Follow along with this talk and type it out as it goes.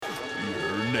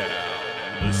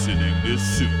now listening to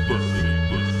Super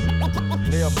Hooper.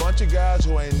 They're a bunch of guys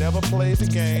who ain't never played the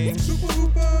game. Super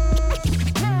Hooper!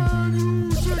 Can you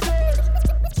dig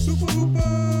it? Super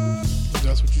Hooper!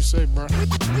 That's what you say, bro. We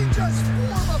just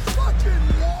form a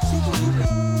fucking wall! Super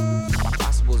Hooper!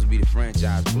 I'm supposed to be the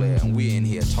franchise player, and we're in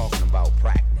here talking about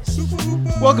practice. Super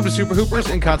Hooper! Welcome to Super Hoopers,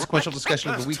 inconsequential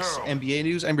discussion of the week's NBA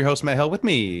news. I'm your host, Matt Hill, with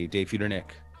me, Dave Feuder,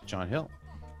 Nick, John Hill.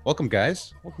 Welcome,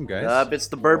 guys. Welcome, guys. It's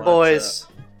the Bird Boys.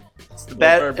 It's the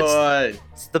bad boys.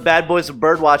 It's the bad boys of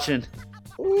bird watching.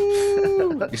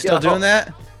 You still doing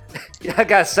that? Yeah, I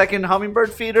got a second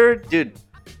hummingbird feeder, dude.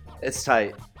 It's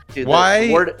tight. Dude, Why?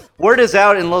 The word is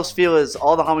out in Los Feliz.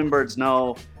 All the hummingbirds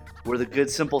know where the good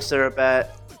simple syrup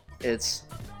at. It's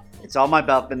on my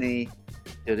balcony,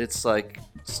 dude. It's like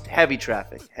heavy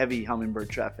traffic, heavy hummingbird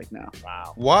traffic now.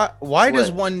 Wow. Why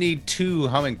does What? one need two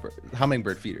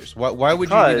hummingbird feeders? Why would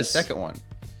you need a Because- second one?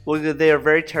 Well, they are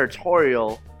very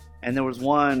territorial, and there was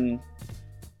one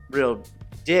real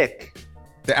dick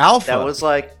The alpha. that was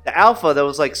like the alpha that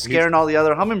was like scaring all the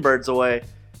other hummingbirds away.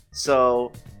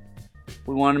 So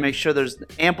we want to make sure there's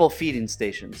ample feeding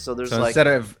stations. So there's So like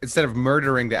instead of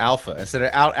murdering the alpha, instead of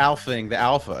out alphaing the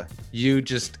alpha, you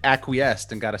just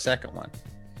acquiesced and got a second one.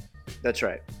 that's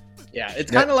right. Yeah,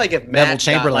 it's kind of like if Neville Matt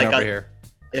Chamberlain got, over like here.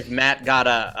 if Matt got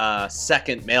a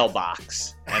second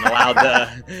mailbox and allowed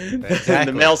the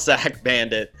Exactly. mail sack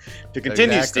bandit to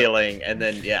continue Exactly. stealing, and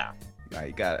then Nah,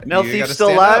 you got it. Mel You Thief's gotta still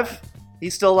stand up. alive?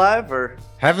 He's still alive, or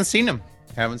Haven't seen him.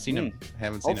 Haven't seen him.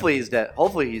 hopefully he's dead.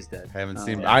 Hopefully he's dead. Haven't Oh,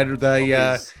 seen him. yeah. Either the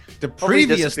Hopefully he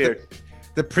previous disappeared.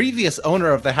 the previous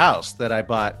owner of the house that I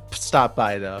bought stopped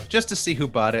by though, just to see who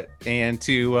bought it and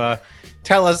to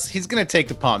tell us he's gonna take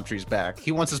the palm trees back.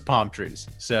 He wants his palm trees,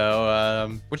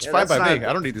 so which is Yeah, fine that's by me. not-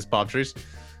 I don't need these palm trees.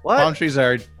 What? Palm trees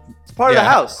are. It's part of yeah, the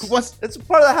house. who wants- It's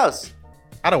part of the house.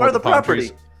 I don't Part want of the the palm property.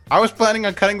 trees. I was planning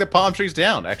on cutting the palm trees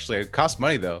down. Actually, it cost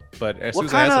money though. But as soon What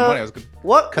as I had some kinda- money, I was gonna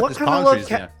What cut what these kind of palm little trees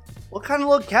down. what kind of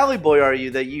little Cali boy are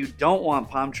you that you don't want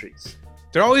palm trees?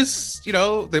 They're always,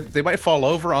 they might fall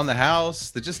over on the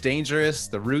house. They're just dangerous.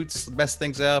 The roots mess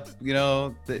things up.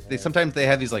 They sometimes they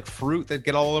have these like fruit that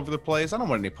get all over the place. I don't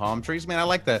want any palm trees, man. I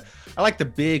like the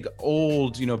big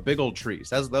old, big old trees.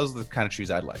 Those are the kind of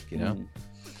trees I like.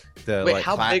 The, wait, like,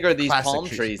 how big are these classic palm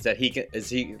trees that he can? Is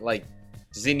he like?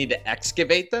 Does he need to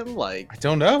excavate them? Like, I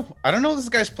don't know. I don't know what this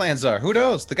guy's plans are. Who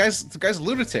knows? The guy's a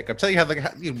lunatic. I'm telling you how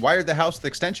he wired the house with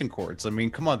extension cords. I mean,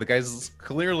 come on. The guy's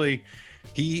clearly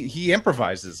he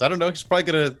improvises. I don't know. He's probably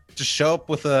gonna just show up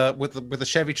with a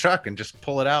Chevy truck and just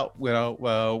pull it out. Is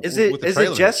with the it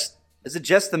trailer.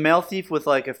 just the male thief with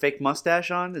like a fake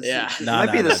mustache on? Yeah. It No, might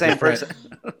no, be the no, same different.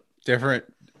 person.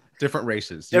 different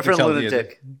races? You can Different tell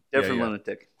lunatic. Different yeah.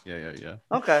 lunatic. Yeah.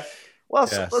 Okay. Well,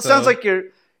 Yeah, it sounds so- like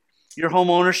your home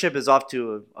ownership is off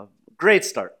to a great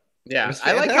start. yeah, It's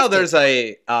I like how fantastic. there's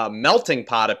a melting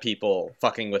pot of people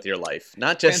fucking with your life,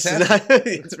 not just. Fantastic.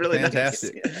 It's really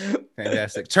Fantastic. nice.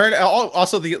 Fantastic.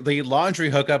 Also, the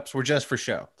laundry hookups were just for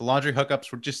show. The laundry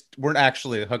hookups weren't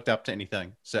actually hooked up to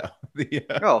anything. So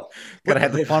Oh, gotta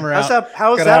have the plumber how's out. that?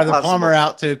 How is Gotta that have the possible? plumber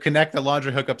out to connect the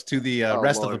laundry hookups to the Oh,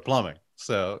 rest of Lord. the plumbing.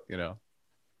 So Oh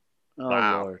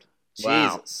Wow. Lord,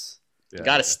 Wow. Jesus. yeah.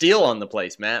 Got a steal on the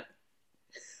place, Matt.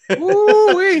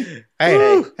 Woo-wee.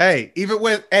 Hey, even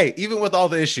with all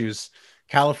the issues,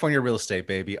 California real estate,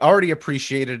 baby, already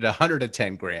appreciated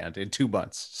 110 grand in 2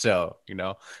 months. So,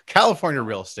 California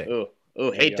real estate.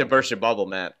 Ooh, hate to burst your bubble,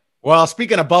 Matt. Well,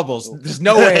 speaking of bubbles, there's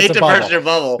no way hate it's a to burst bubble. your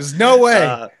bubble. There's no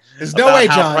way. There's no About way,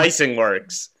 how John. pricing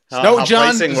works. No, John,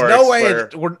 pricing there's no way where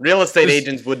we're- real estate there's-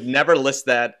 agents would never list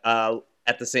that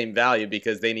at the same value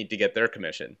because they need to get their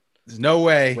commission. There's no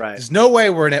way. Right. There's no way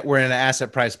we're in an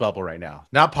asset price bubble right now.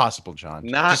 Not possible, John.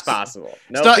 Not Just- possible.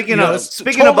 No, It's not- Speaking you know, of- it's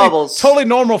speaking of bubbles. totally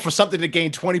normal for something to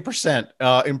gain 20%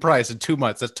 in price in 2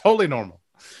 months. That's totally normal.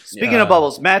 Speaking of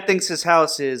bubbles, Matt thinks his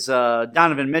house is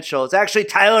Donovan Mitchell. It's actually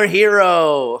Tyler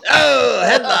Hero. Oh,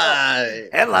 headline.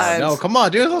 Headlines. No, come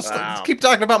on, dude. Let's Wow. keep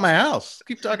talking about my house.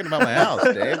 Keep talking about my house,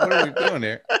 Dave. What are we doing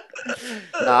here? No, I'm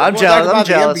You wanna jealous. talk I'm about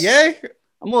jealous. the NBA?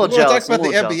 I'm a little You wanna jealous. talk about I'm a the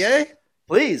little jealous.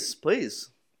 NBA? Please.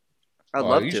 I'd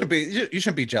love you to.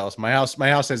 shouldn't be jealous. My house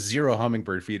has 0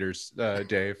 hummingbird feeders,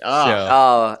 Dave. Oh. So-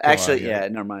 Oh, actually, yeah. yeah,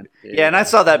 never mind. Yeah, and I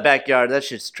saw that backyard. That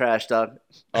shit's trash, dog.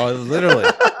 Oh, literally.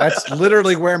 That's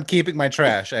literally where I'm keeping my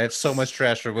trash. I have so much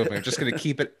trash for moving. I'm just going to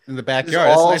keep it in the backyard.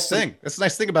 That's a all nice thing. That's a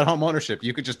nice thing about home ownership.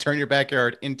 You could just turn your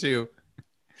backyard into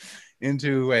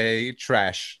a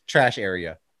trash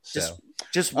area. So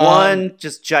Just one,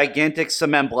 just gigantic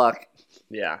cement block.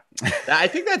 Yeah. I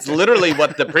think that's literally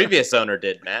what the previous owner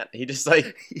did, Matt. He just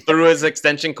like threw his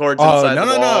extension cords oh inside no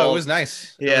the no wall. no! It was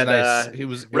nice. He It was had, nice. He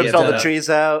Ripped all the trees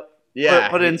out. Yeah.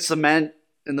 Put in cement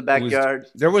in the backyard.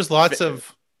 There was lots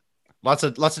of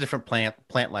different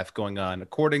plant life going on.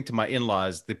 According to my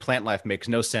in-laws, the plant life makes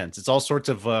no sense. It's all sorts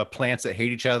of plants that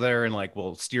hate each other and like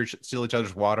will steal each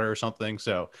other's water or something.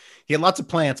 So he had lots of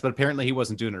plants, but apparently he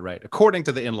wasn't doing it right, according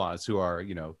to the in-laws, who are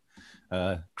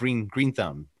green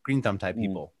thumb type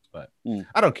people. But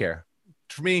I don't care.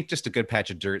 For me, just a good patch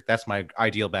of dirt. That's my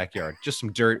ideal backyard. Just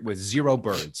some dirt with zero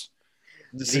birds.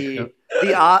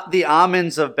 The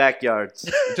almonds of backyards.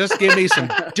 Just give me some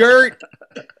dirt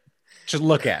to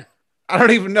look at. I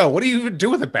don't even know. What do you even do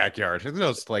with a backyard?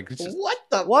 It's like, it's just,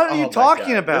 What are you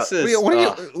talking about? This is, what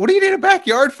do you need a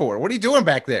backyard for? What are you doing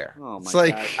back there? Oh my It's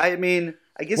like, god! I mean,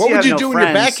 I guess what you would have you no do in your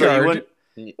friends, so you backyard? wouldn't-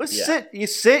 Yeah.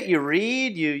 sit, you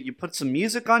read, you put some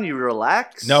music on, you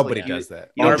relax. Nobody Like, does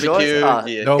that. You enjoy it?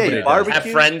 Barbecue, Yeah, Nobody you does. barbecue.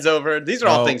 Have friends over. These are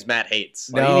all No. things Matt hates.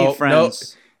 Why do you No, need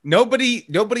friends?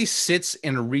 Nobody sits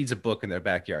and reads a book in their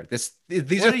backyard. These What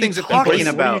are are you things that talking people, What are you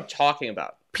about? talking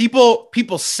about?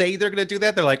 people say they're going to do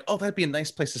that. They're like, oh, that'd be a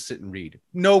nice place to sit and read.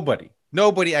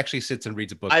 Nobody actually sits and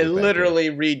reads a book. I in their backyard. literally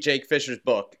read Jake Fisher's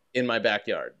book in my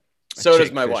backyard. So does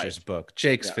Jake my Fisher's wife. book.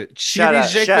 She Shout reads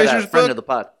out, Jake shout Fisher's out, friend book. of the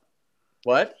pod.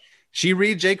 What? She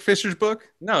read Jake Fisher's book.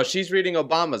 No, she's reading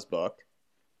Obama's book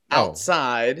Oh.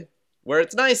 outside where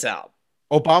it's nice out.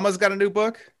 Obama's got a new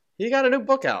book. He got a new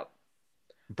book out.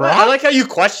 Barack? I like how you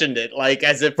questioned it, like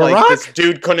as if Barack? like this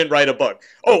dude couldn't write a book.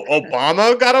 Oh,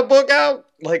 Obama got a book out?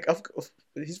 Like,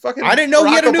 he's fucking. I didn't know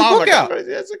he had a new book out.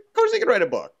 Yes, of course he can write a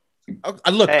book.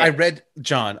 Look, Hey. I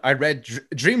read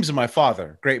Dreams of My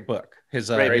Father. Great book.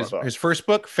 Great book. His first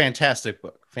book, fantastic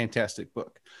book.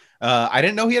 I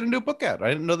didn't know he had a new book out. I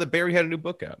didn't know that Barry had a new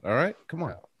book out. All right, come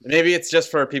on. Maybe it's just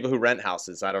for people who rent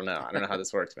houses. I don't know. I don't know how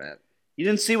this works, man. You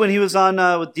didn't see when he was on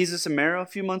with Jesus and Mero a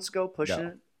few months ago, pushing No.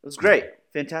 it. It was great,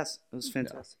 fantastic. It was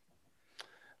fantastic.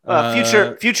 No.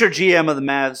 Future GM of the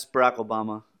Mavs, Barack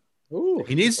Obama. Ooh,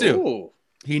 He needs to. Ooh.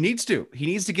 He needs to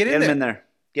get Get in him there. in there.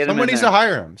 Get him Someone in needs there. to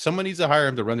hire him. Someone needs to hire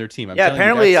him to run their team. I'm Yeah, telling you,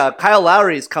 apparently that's- Kyle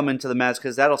Lowry is coming to the Mavs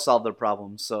because that'll solve their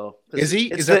problems. So Is he?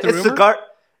 It's Is that the it's rumor?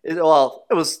 well,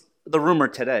 it was the rumor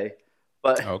today,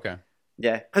 but Oh, okay.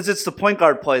 yeah, because it's the point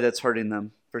guard play that's hurting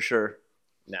them for sure.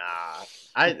 Nah.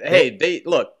 They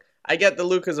look. I get the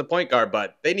Luka's a point guard,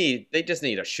 but they just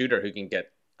need a shooter who can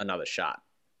get another shot.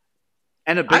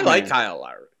 And a big I like man. Kyle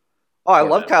Lowry. Oh, I for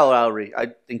love them. Kyle Lowry. I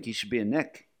think he should be a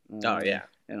Knick. Oh yeah.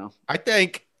 You know, I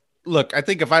think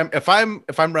if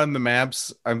I'm running the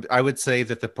Mavs, I would say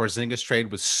that the Porzingis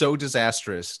trade was so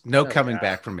disastrous. No coming God.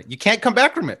 back from it. You can't come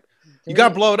back from it. You got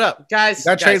to blow it up. Guys,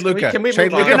 Gotta trade Luka. Can we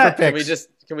Trade move Luka on? for picks.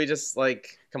 Can we just like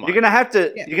come on? you're gonna have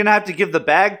to give the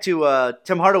bag to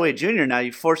Tim Hardaway Jr. Now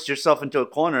you forced yourself into a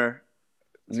corner.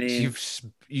 I mean,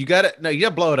 You got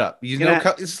to blow it up.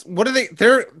 gonna- What are they?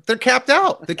 They're capped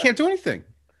out. They can't do anything.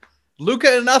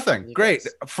 Luka and nothing. Great.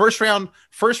 First round,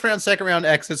 second round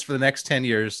exits for the next 10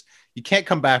 years. You can't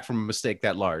come back from a mistake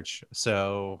that large.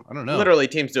 So I don't know. Literally,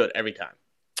 teams do it every time.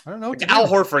 I don't know. what Like, to Al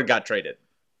do. Horford got traded.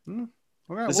 All right,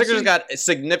 The we'll Sixers see. got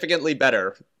significantly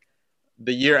better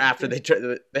the year after they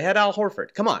had Al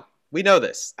Horford. Come on, we know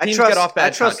this. I Teams trust- get off I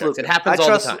bad trust contracts. Luka. It happens I all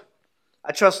trust- the time.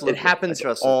 I trust Luka. It happens I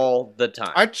trust Luka. all the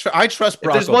time. I trust If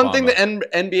Barack there's one thing Obama. the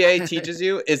NBA teaches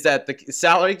you is that the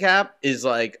salary cap is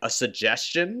like a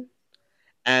suggestion,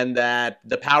 and that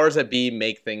the powers that be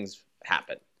make things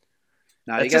happen.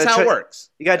 Now, That's just how it works.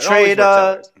 You got to It always trade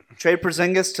works that way. trade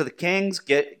Porzingis to the Kings.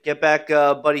 Get back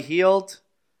Buddy Hield.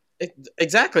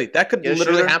 Exactly. That could Yeah,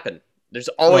 literally sure. happen. There's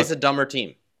always Look. a dumber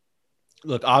team.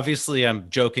 Look, obviously, I'm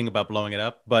joking about blowing it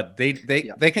up, but they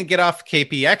can get off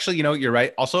KP. Actually, you're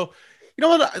right. Also, you know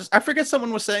what? I forget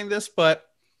someone was saying this, but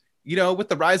with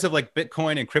the rise of like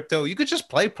Bitcoin and crypto, you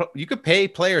could pay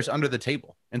players under the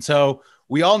table, and so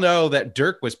we all know that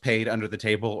Dirk was paid under the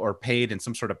table or paid in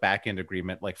some sort of back end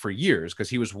agreement like for years because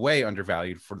he was way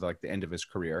undervalued for like the end of his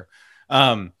career.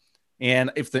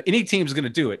 And if any team's going to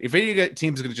do it, if any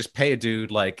team's going to just pay a dude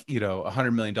like,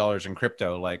 $100 million in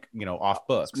crypto, like, off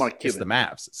books, It's Mark it's Cuban. the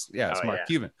Mavs. It's Oh, Mark yeah.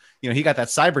 Cuban. He got that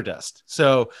cyber dust.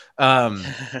 So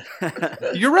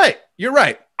you're right. You're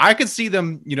right. I could see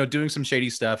them, doing some shady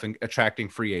stuff and attracting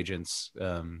free agents.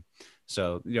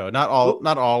 So, not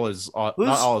all is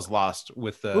lost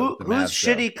with the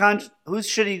Mavs. Whose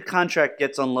shitty contract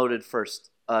gets unloaded first?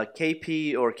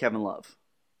 KP or Kevin Love?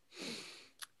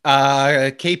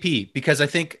 KP, because I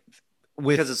think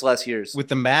Because it's less years. with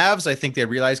the Mavs, I think they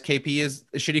realize KP is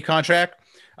a shitty contract.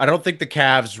 I don't think the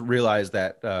Cavs realize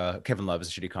that Kevin Love is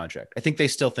a shitty contract. I think they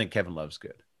still think Kevin Love's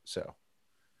good. So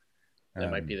That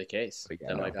might be the case. but yeah.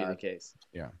 That might be the case.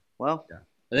 Well,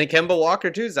 And then Kemba Walker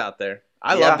too's out there.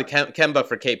 I Yeah. love the Kemba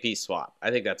for KP swap. I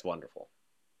think that's wonderful.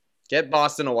 Get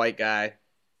Boston a white guy.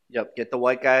 Yep, get the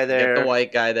white guy there. Get the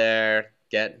white guy there.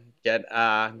 Get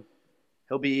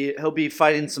He'll be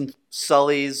fighting some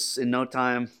Sullys in no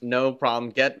time. no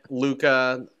problem. Get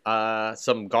Luca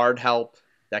some guard help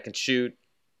that can shoot.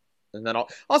 And then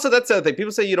also that's the other thing.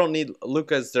 People say you don't need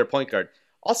Luca as their point guard.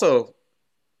 Also,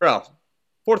 bro,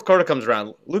 fourth quarter comes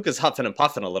around, Luca's huffing and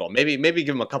puffing a little. Maybe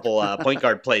give him a couple point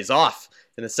guard plays off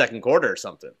in the second quarter or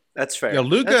something. That's fair.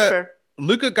 Yeah, That's fair.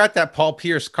 Luca got that Paul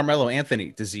Pierce, Carmelo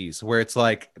Anthony disease where it's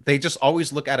like they just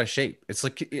always look out of shape. It's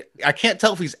like I can't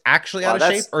tell if he's actually out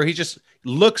of shape or he just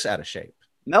looks out of shape.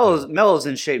 Melo's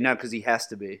in shape now because he has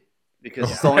to be. Because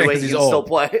it's the only way he can old. still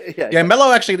play.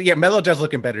 Melo does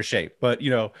look in better shape, but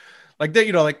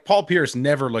like Paul Pierce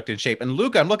never looked in shape. And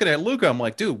Luca, I'm looking at Luca, I'm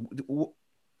like, dude,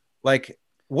 like,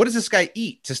 what does this guy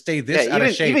eat to stay this out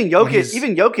of shape? Even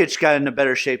Jokic got in a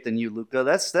better shape than you, Luca.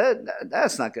 That's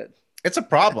not good. It's a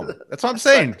problem. That's what I'm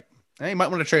saying. Hey, you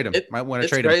might want to trade him. Him.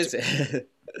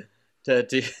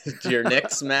 to your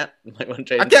Knicks, Matt. You might want to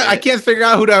trade him. I can't figure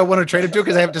out who do I want to trade him to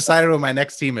because I haven't decided who my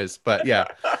next team is. But yeah,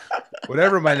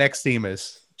 whatever my next team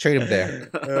is, trade him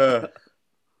there.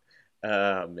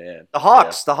 Oh man, the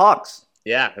Hawks. Yeah. The Hawks.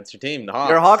 Yeah, that's your team. The Hawks.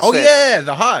 You're a Hawks fan. Yeah,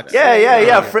 the Hawks.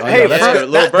 Yeah.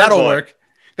 That'll work.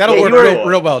 That'll work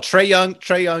real well. Trey Young,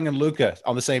 and Luca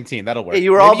on the same team. That'll work. Hey,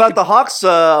 you were all about the Hawks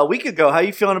a week ago. How are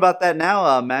you feeling about that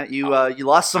now, Matt? You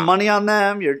lost some money on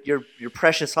them. Your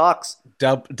precious Hawks.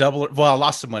 Double. Well, I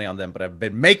lost some money on them, but I've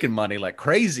been making money like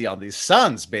crazy on these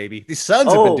Suns, baby. These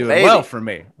Suns have been doing well for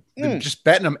me. Been just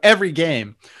betting them every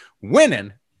game,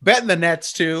 winning, betting the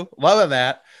Nets too. Loving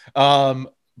that.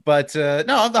 But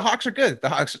no, the Hawks are good. The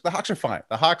Hawks are fine.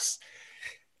 The Hawks.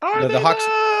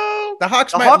 The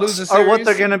Hawks might lose a series. Are what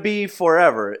they're going to be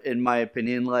forever, in my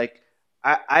opinion. Like,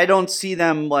 I don't see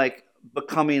them like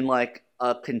becoming like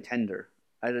a contender.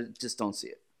 I just don't see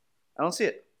it. I don't see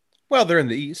it. Well, they're in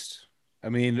the East. I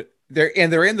mean, they're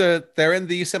in the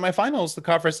semifinals, the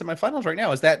conference semifinals right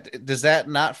now. Does that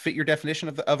not fit your definition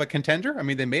of a contender? I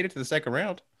mean, they made it to the second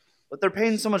round. But they're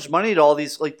paying so much money to all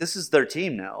these. Like, this is their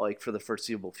team now. Like, for the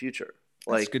foreseeable future.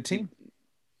 Like, it's a good team.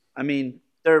 I mean,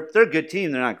 they're a good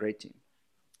team. They're not a great team.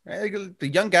 The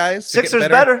young guys. Sixers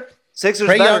better. Sixers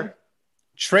better.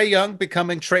 Trey Young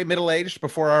becoming Trey middle-aged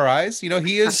before our eyes. You know,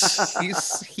 he is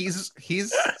he's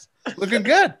looking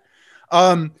good.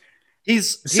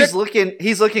 He's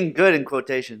looking good in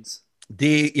quotations.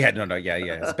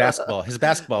 His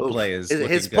basketball play is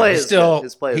his good. play is still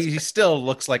good. He still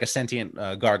looks like a sentient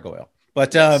gargoyle.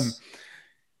 But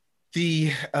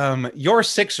your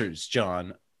Sixers,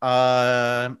 John,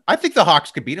 I think the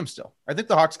Hawks could beat him still. I think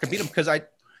the Hawks could beat him because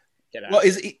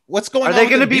what's going on? Are they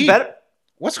going to be better?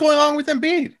 What's going on with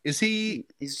Embiid? He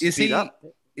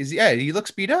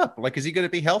looks beat up. Like, is he going to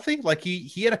be healthy? Like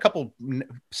he had a couple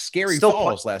scary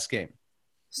falls last game.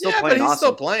 But he's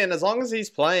still playing. As long as he's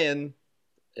playing,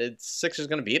 Sixers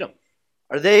going to beat him.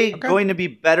 Are they going to be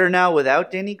better now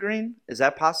without Danny Green? Is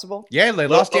that possible? Yeah, they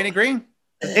lost Danny Green.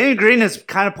 Danny Green has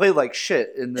kind of played like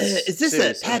shit in this. Is this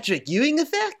series, a Patrick Ewing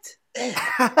effect?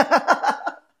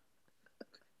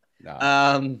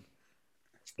 No.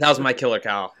 That was my Killer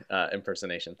Cow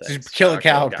impersonation thing. Killer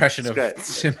Cow impression of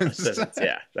Simmons.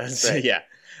 Yeah.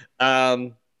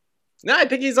 No, I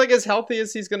think he's like as healthy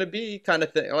as he's going to be, kind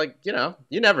of thing. Like, you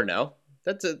never know.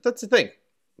 That's the thing.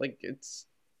 Like,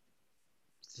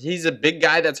 he's a big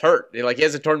guy that's hurt. Like, he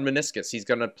has a torn meniscus. He's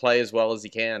going to play as well as he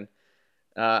can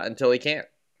until he can't.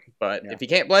 But if he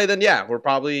can't play, then we're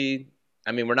probably.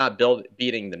 I mean, we're not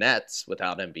beating the Nets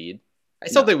without Embiid. I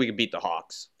still think we can beat the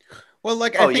Hawks. Well,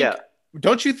 like, I think.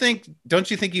 Don't you think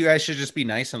you guys should just be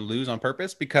nice and lose on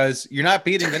purpose because you're not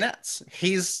beating the Nets?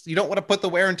 You don't want to put the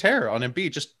wear and tear on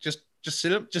Embiid. Just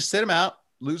sit him out,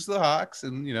 lose to the Hawks,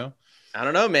 and I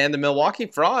don't know, man. The Milwaukee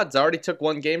Frauds already took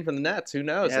one game from the Nets. Who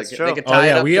knows? Yeah, they could tie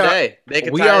it up today.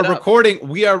 We're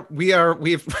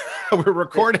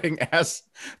recording as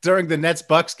during the Nets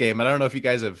Bucks game. And I don't know if you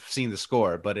guys have seen the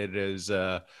score, but it's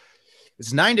 9-2.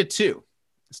 It's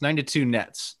 9-2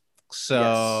 Nets.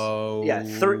 So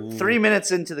 3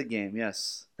 minutes into the game,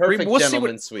 yes. Perfect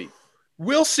gentleman's sweep.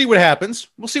 We'll see what happens.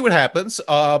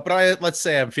 But let's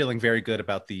say I'm feeling very good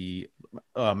about the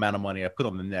amount of money I put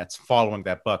on the Nets following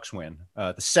that Bucks win.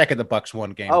 The second the Bucks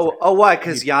won game. Why?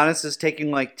 Because Giannis is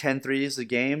taking like 10 threes a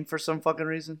game for some fucking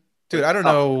reason? Dude, I don't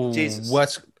know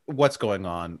what's going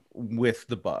on with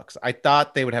the Bucks. I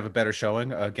thought they would have a better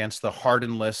showing against the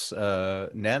hardenless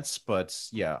Nets, but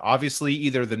obviously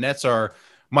either the Nets are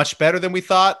much better than we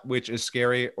thought, which is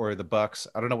scary, or the Bucks.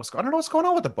 I don't know what's going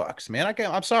on with the Bucks, man.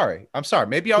 I'm sorry.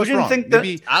 Maybe I was wrong. Who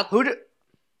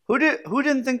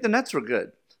didn't think the Nets were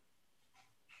good?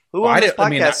 Who on this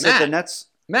podcast said the Nets?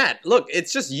 Matt, look,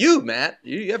 it's just you, Matt.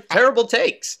 You have terrible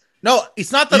takes. No,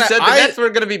 it's not You that said the I Nets were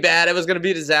going to be bad. It was going to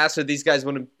be a disaster. These guys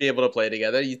wouldn't be able to play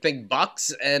together. You think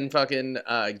Bucks and fucking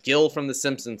Gil from The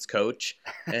Simpsons coach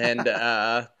and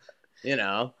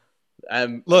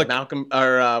Look. Malcolm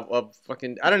or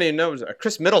fucking I don't even know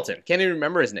Chris Middleton. Can't even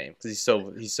remember his name because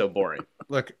he's so boring.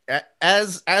 look,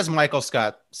 as Michael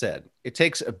Scott said, it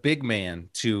takes a big man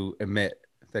to admit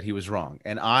that he was wrong,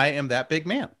 and I am that big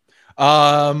man.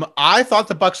 I thought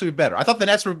the Bucks would be better. I thought the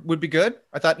Nets would be good.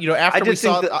 I thought, after we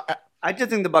saw I did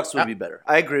think the Bucks would be better.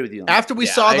 I agree with you. On that. after we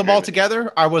Yeah, saw I them agree all with you.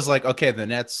 together, I was like, okay, the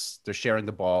Nets, they're sharing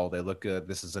the ball. They look good.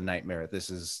 This is a nightmare. This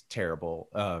is terrible.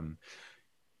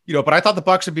 But I thought the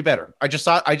Bucks would be better. I just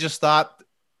thought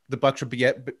the Bucks would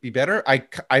be better.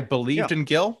 I believed in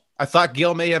Gil. I thought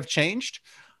Gil may have changed.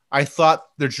 I thought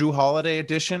the Drew Holiday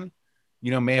edition,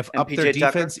 may have And upped their PJ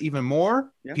Tucker. defense even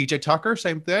more. Yeah. PJ Tucker,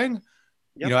 same thing.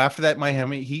 Yep. After that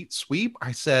Miami Heat sweep,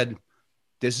 I said,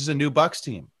 this is a new Bucks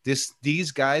team.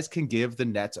 These guys can give the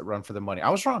Nets a run for the money. I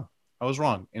was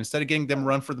wrong. Instead of getting them a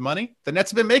run for the money, the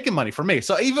Nets have been making money for me.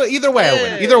 So either way, I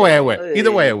win. Either way, I win.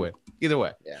 Either way, I win. Either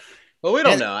way. Well, we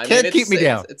don't Can't- know. I can't mean, keep me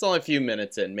down. It's only a few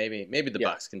minutes in. Maybe the Yeah.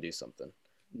 Bucks can do something.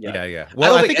 Yeah.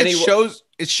 Well, don't I think think any-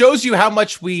 it shows you how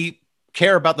much we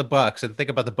care about the Bucks and think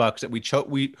about the Bucks that we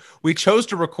chose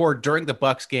to record during the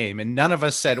Bucks game, and none of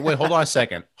us said, "Wait, hold on a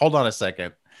second. Hold on a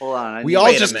second." Hold on. We all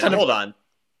Wait just a minute. kind of- Hold on.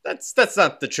 That's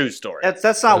not the true story.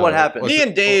 That's not what happened. was Me it-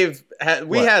 and Dave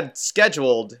we What? had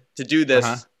scheduled to do this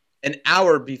Uh-huh. an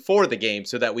hour before the game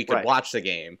so that we could Right. watch the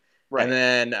game. Right. And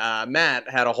then Matt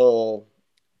had a whole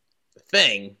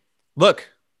thing, Look,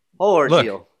 Whole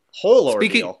ordeal. whole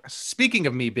ordeal. speaking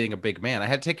of me being a big man, I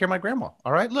had to take care of my grandma.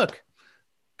 All right, look.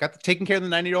 Got taking care of the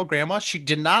 90-year-old grandma. She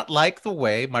did not like the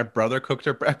way my brother cooked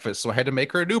her breakfast, so I had to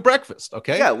make her a new breakfast.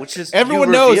 Okay. Yeah, which is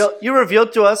Everyone knows- You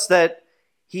revealed to us that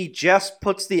he just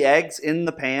puts the eggs in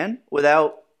the pan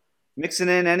without mixing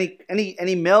in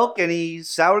any milk, any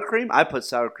sour cream. I put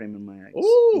sour cream in my eggs.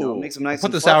 Ooh. Makes them nice Put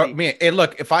and the sour. fluffy. Man, and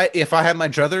look, if I had my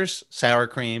druthers, sour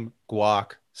cream,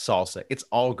 guac, salsa, it's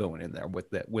all going in there with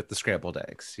the scrambled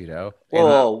eggs. And,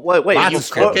 Whoa, wait! lots You of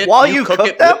cook, scrambled. while you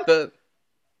cook them? with the.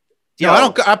 I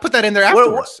don't. I put that in there What-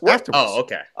 afterwards. what- afterwards. Oh,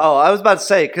 okay. Oh, I was about to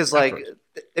say because Afterwards.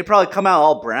 they probably come out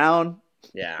all brown.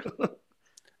 Yeah.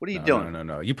 What are you No, doing?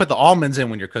 No. You put the almonds in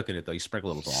when you're cooking it, though. You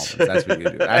sprinkle a little almonds. That's what you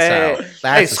do. That's Hey,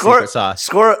 that's the score secret sauce.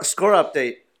 score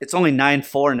update. It's only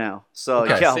 9-4 now. So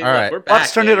Okay, yeah, See, all look, right. we're back,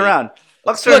 Bucks turned it baby. around.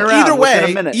 Bucks turned it Look, around either within a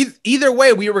way, minute. either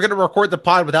way, we were going to record the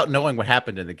pod without knowing what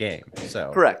happened in the game. So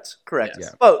Correct.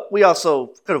 Yes. But we also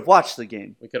could have watched the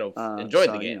game. We could have Uh, enjoyed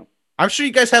so, the game. you know. I'm sure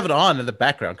you guys have it on in the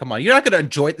background. Come on, you're not going to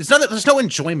enjoy it. There's no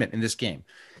enjoyment in this game.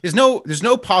 There's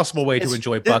no possible way to It's-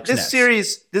 enjoy thi- Bucks this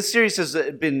Nets. series has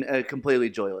been completely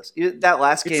joyless. That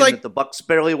last It's game like- that the Bucks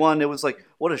barely won, it was like,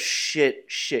 what a shit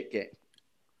game.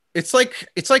 It's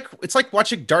like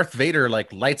watching Darth Vader like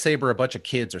lightsaber a bunch of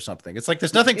kids or something. It's like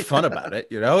there's nothing fun about it,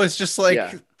 It's just like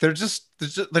Yeah. they're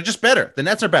just better. The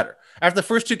Nets are better. After the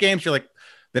first two games, you're like,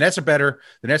 the Nets are better.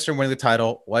 The Nets are winning the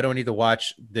title. Why do I need to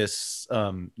watch this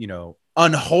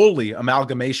unholy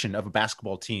amalgamation of a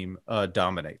basketball team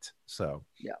dominate? So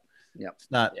Yeah. it's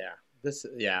not. This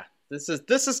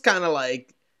is kind of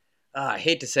like I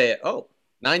hate to say it. Oh,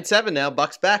 9-7 now.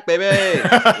 Bucks back, baby.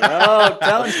 Oh,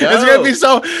 don't It's gonna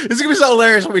be so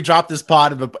hilarious when we drop this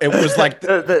pod and it was like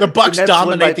the Bucks Nets win by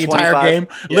dominate the entire 25. game.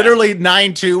 Yeah. Literally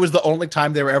 9-2 was the only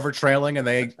time they were ever trailing, and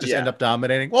they just Yeah. end up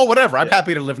dominating. Well, whatever. I'm Yeah.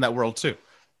 happy to live in that world too.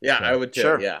 Yeah, I would too.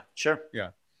 Sure. Yeah. Sure. Yeah.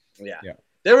 Yeah.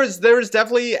 There was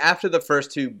definitely after the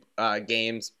first two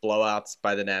games blowouts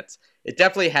by the Nets, it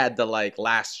definitely had the like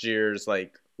last year's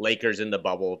like Lakers in the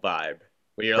bubble vibe.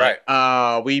 Where you're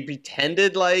like, we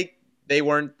pretended like they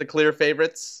weren't the clear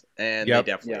favorites, and Yep.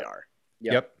 they definitely Yep. are.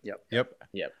 Yep.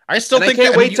 Yep. I still And think I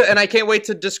can't that, wait to I can't wait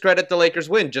to discredit the Lakers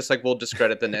win, just like we'll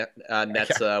discredit the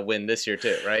Nets win this year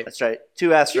too, right? That's right.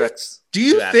 2 asterisks. Do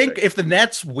you Two think asterisks. if the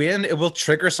Nets win, it will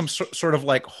trigger some sort of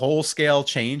like whole scale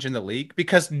change in the league?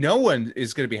 Because no one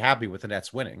is going to be happy with the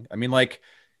Nets winning. I mean, like,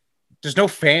 there's no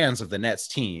fans of the Nets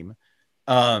team.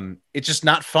 It's just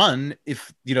not fun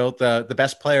if the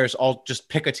best players all just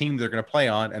pick a team they're going to play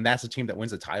on, and that's the team that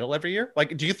wins the title every year.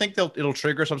 Like, do you think it'll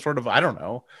trigger some sort of, I don't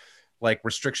know, like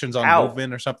restrictions on Ow.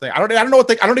 movement or something? I don't know what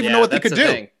they even know what they that's could the do.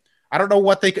 thing. I don't know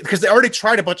what they could, because they already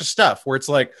tried a bunch of stuff where it's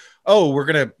like, oh, we're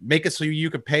gonna make it so you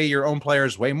could pay your own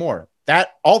players way more. That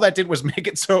all that did was make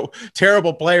it so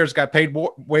terrible players got paid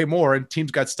way more, and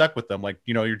teams got stuck with them, like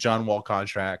your John Wall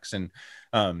contracts and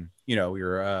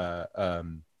your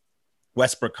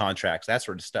Westbrook contracts, that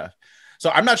sort of stuff. So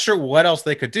I'm not sure what else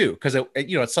they could do, because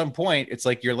at some point it's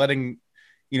like you're letting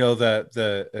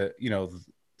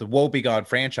the the woebegone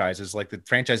franchises, like the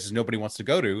franchises nobody wants to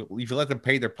go to. If you let them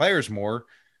pay their players more,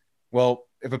 well,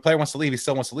 if a player wants to leave, he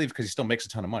still wants to leave because he still makes a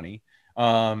ton of money.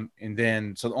 And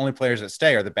then so the only players that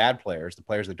stay are the bad players, the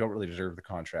players that don't really deserve the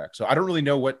contract. So I don't really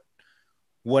know what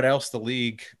else the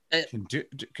league can do.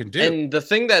 And the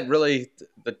thing that really,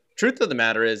 the truth of the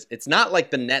matter is, it's not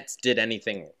like the Nets did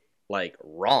anything like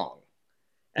wrong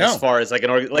as far as like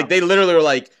like they literally were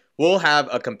like, we'll have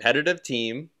a competitive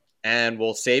team and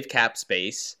we'll save cap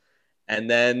space. And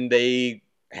then they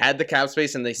had the cap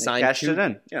space and they signed cashed it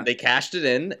in. Yeah. They cashed it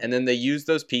in, and then they used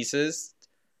those pieces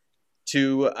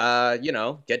to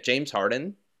get James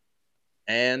Harden.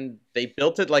 And they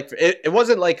built it like it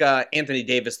wasn't like a Anthony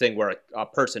Davis thing where a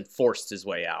person forced his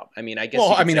way out. I mean, I guess.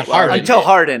 Well, I mean, Harden until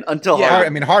Harden. I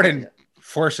mean, Harden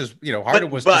forces. Harden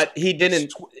was. But he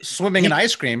didn't swimming in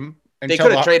ice cream. They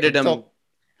could have traded him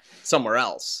somewhere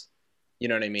else. You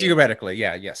know what I mean? Theoretically,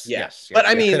 yeah, yes. But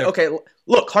I mean, okay,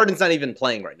 look, Harden's not even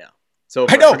playing right now. So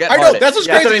I know. Harden. That's what's crazy.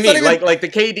 That's what I mean. Like the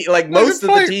KD, like most of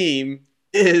the team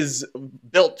is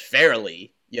built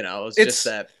fairly. It's just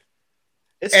that.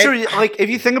 It's true. Like if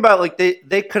you think about it,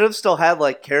 they could have still had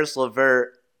like Karis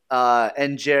LeVert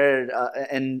and Jared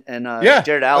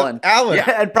Jared Allen.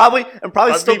 And probably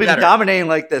still been dominating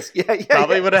like this.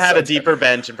 Probably would have had a deeper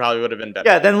bench and probably would have been better.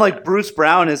 Yeah, then like Bruce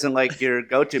Brown isn't like your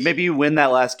go-to. Maybe you win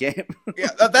that last game.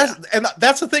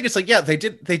 that's the thing. It's like they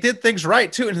did things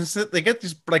right too, and they get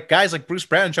these like guys like Bruce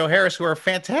Brown and Joe Harris who are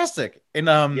fantastic. And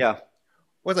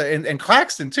and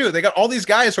Claxton too. They got all these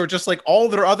guys who are just like all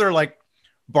their other like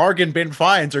bargain bin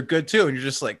finds are good too, and you're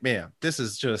just like, man, this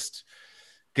is just,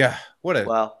 God, what a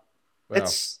wow.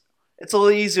 It's a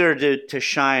little easier to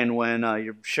shine when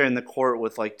you're sharing the court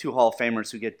with like two Hall of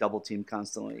Famers who get double teamed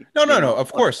constantly. No,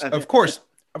 of course,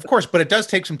 but it does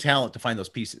take some talent to find those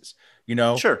pieces.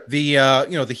 Sure. The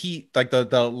the Heat, like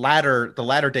the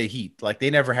latter day Heat, like they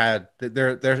never had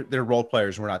their role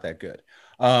players were not that good.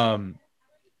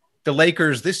 The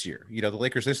Lakers this year,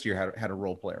 had a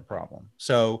role player problem.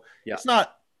 So it's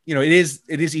not, it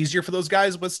is easier for those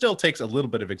guys, but still takes a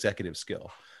little bit of executive skill.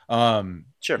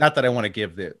 Sure. Not that I want to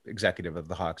give the executive of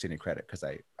the Hawks any credit because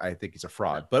I think he's a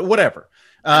fraud, but whatever.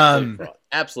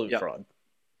 Absolute fraud.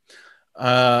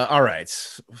 All right.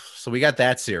 So we got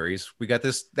that series. We got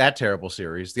that terrible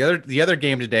series. The other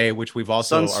game today, which we've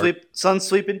also Sun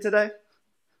sweeping today.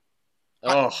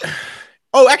 Oh,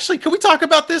 actually, can we talk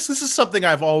about this? This is something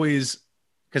I've always,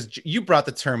 because you brought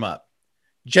the term up,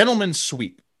 gentleman's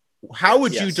sweep. How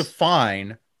would you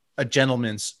define a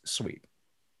gentleman's sweep?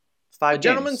 5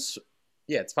 games.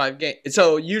 It's 5 games.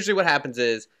 So usually what happens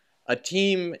is a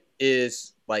team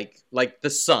is like the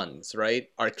Suns, right,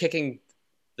 are kicking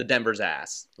the Denver's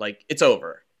ass. Like it's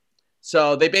over.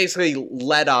 So they basically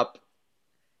let up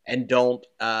and don't,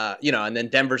 and then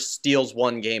Denver steals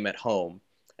one game at home.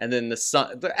 And then the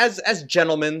Sun, as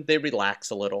gentlemen, they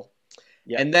relax a little,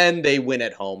 and then they win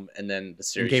at home, and then the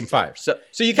series Game 5. So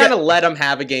you kind of let them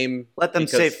have a game, let them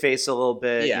save face a little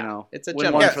bit. It's a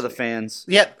win one for the fans.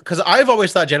 Yeah, because I've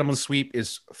always thought gentleman's sweep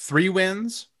is 3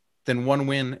 wins, then 1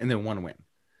 win, and then 1 win.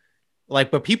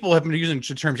 But people have been using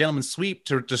the term gentleman's sweep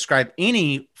to describe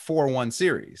any 4-1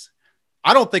 series.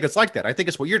 I don't think it's like that. I think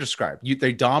it's what you're describing.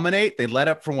 They dominate, they let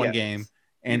up for one game,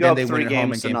 and then they win at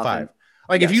home in game 5.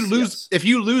 Like if you lose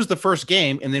the first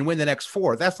game and then win the next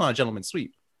 4, that's not a gentleman's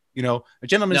sweep. A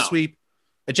gentleman's sweep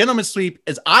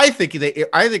is I think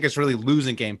it's really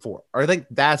losing game 4. Or I think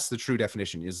that's the true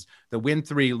definition is the win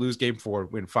 3, lose game 4,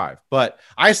 win 5. But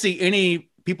I see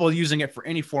any people using it for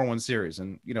any 4-1 series,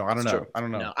 and I don't know. I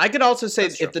don't know. No, I could also say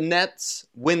if the Nets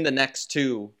win the next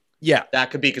 2,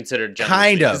 that could be considered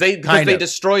gentleman's sweep. Because they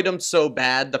destroyed them so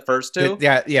bad the first 2.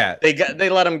 They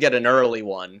let them get an early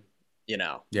one.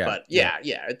 But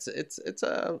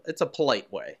it's a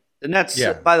polite way. The Nets,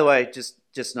 by the way, just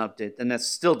an update. The Nets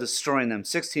still destroying them,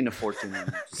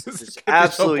 16-14. Just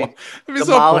absolutely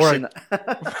demolishing.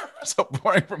 So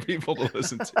boring for people to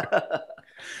listen to.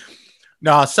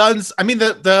 No, Suns. I mean,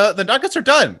 the Nuggets are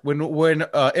done. When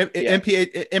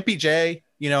MPJ,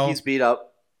 he's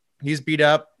beat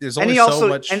up. There's only so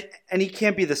much, and he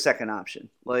can't be the second option.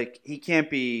 Like he can't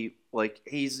be like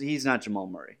he's not Jamal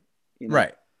Murray.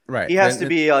 Right. He has to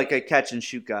be like a catch and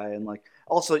shoot guy, and like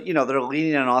also they're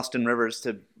leaning on Austin Rivers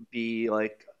to be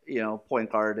like point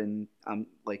guard, and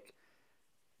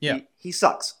he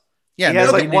sucks. Yeah, they're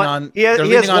leaning on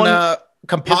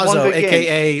Campazzo,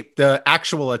 aka the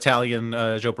actual Italian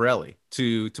Joe Borelli,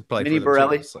 to play Mini for them.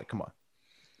 Borelli. It's like, come on.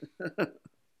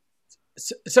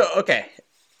 So okay,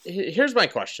 here's my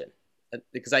question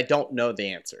because I don't know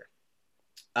the answer.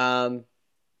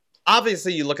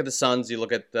 Obviously, you look at the Suns, you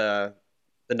look at the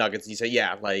the Nuggets, you say,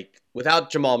 yeah, like without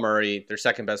Jamal Murray, their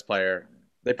second best player,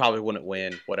 they probably wouldn't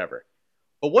win, whatever.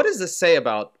 But what does this say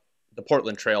about the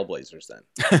Portland Trailblazers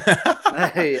then?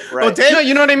 Hey, Well, right. Dave, No,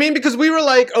 you know what I mean? Because we were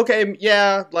like, okay,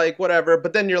 yeah, like whatever.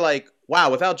 But then you're like,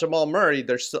 wow, without Jamal Murray,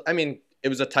 there's still, I mean, it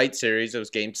was a tight series. It was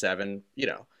game 7, you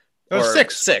know. it was Or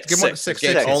 6. Six. Game one- Six. 6.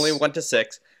 Game 6. only went to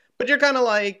 6. But you're kind of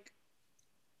like,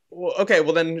 well, okay,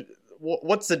 well then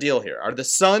what's the deal here? Are the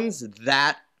Suns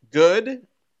that good?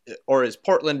 Or is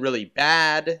Portland really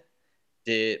bad?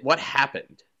 What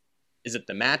happened? Is it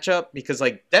the matchup? Because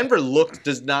like Denver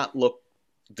does not look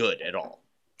good at all.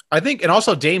 I think, and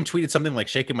also Dame tweeted something like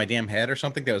 "shaking my damn head" or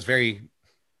something that was very,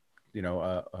 I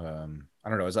don't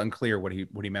know, it was unclear what he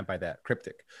meant by that,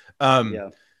 cryptic. Yeah.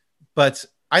 But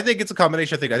I think it's a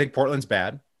combination of things. I think Portland's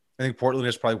bad. I think Portland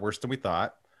is probably worse than we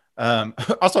thought.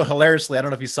 Also, hilariously, I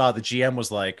don't know if you saw, the GM was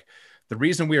like, the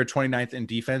reason we are 29th in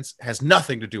defense has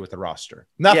nothing to do with the roster.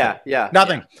 Nothing. Yeah.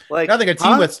 Nothing. Like, Nothing. A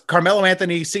team huh? with Carmelo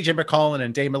Anthony, CJ McCollum,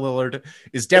 and Damian Lillard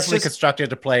is definitely just- constructed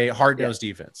to play hard-nosed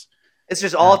defense. It's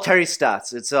just all Terry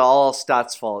Stotts. It's all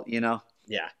Stotts' fault, you know?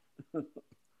 Yeah. No,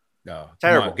 come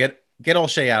Terrible. on, get old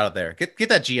Shea out of there. Get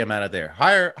that GM out of there.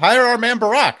 Hire our man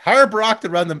Barack. Hire Barack to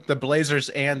run the Blazers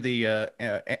and the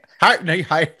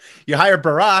you hire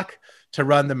Barack to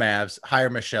run the Mavs. Hire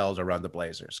Michelle to run the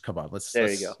Blazers. Come on, let's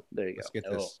There you go. Let's get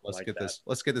Oh, this. Let's like get that. this.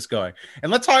 Let's get this going.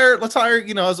 And let's hire.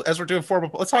 You know, as we're doing formal,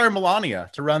 let's hire Melania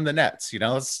to run the Nets. You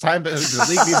know, it's time. The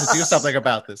league needs to do something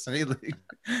about this. I can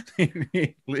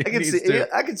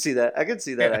see that. I can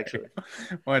see that actually.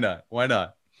 Why not?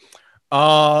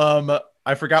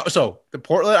 I forgot. So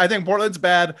I think Portland's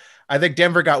bad. I think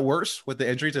Denver got worse with the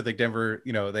injuries. I think Denver,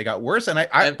 they got worse. And I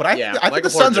think the Michael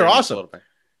Suns Porter are Jr. awesome.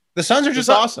 The Suns are just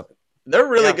Suns- awesome. They're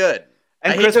really Yeah. good.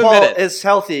 And I hate Chris to Paul admit it. is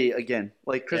healthy again.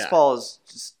 Like Chris Yeah. Paul is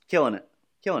just killing it.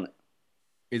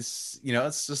 It's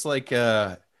it's just like you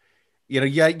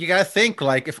gotta think,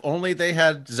 like, if only they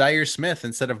had Zaire Smith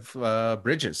instead of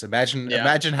Bridges.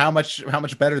 Imagine how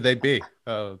much better they'd be.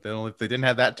 If they didn't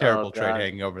have that terrible trade God.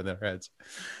 hanging over their heads.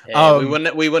 Hey,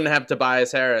 we wouldn't have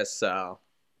Tobias Harris. So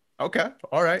Okay,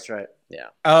 all right. That's right.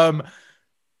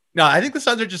 No, I think the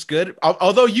Suns are just good.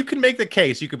 Although you can make the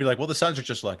case, you could be like, well, the Suns are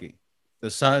just lucky. The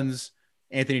Suns,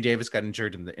 Anthony Davis got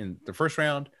injured in the first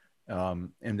round. And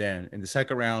then in the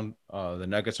second round, the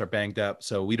Nuggets are banged up.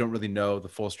 So we don't really know the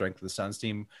full strength of the Suns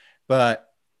team. But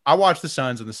I watch the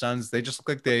Suns, and the Suns, they just look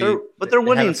like they're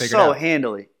winning haven't figured so out.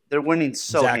 handily. They're winning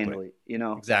so Exactly. handily, you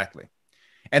know. Exactly.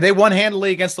 And they won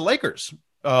handily against the Lakers.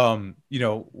 Once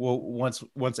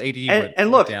AD And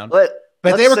look, down. but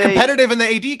They were say- competitive in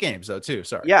the AD games, though, too.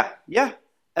 Sorry. Yeah.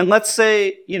 And let's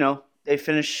say, they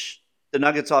finish the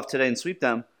Nuggets off today and sweep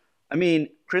them. I mean,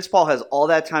 Chris Paul has all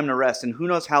that time to rest, and who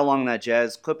knows how long that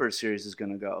Jazz Clippers series is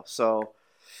going to go. So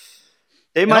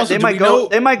they might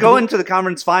go into the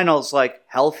conference finals like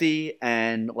healthy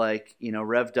and like,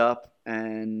 revved up,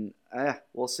 and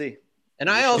we'll see. And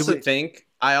I also think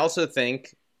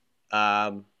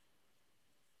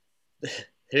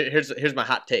here's my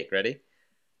hot take. Ready?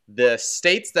 The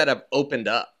states that have opened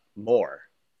up more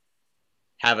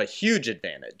have a huge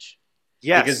advantage.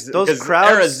 Yes, because those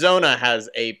crowds. Arizona has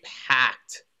a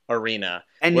packed arena,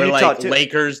 And where Utah, like too.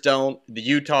 Lakers don't. The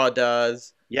Utah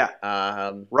does. Yeah,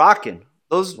 rocking.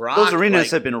 Those Rock, arenas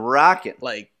like- have been rocking.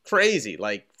 Like crazy,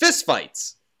 like fist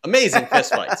fights, amazing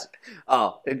fist fights.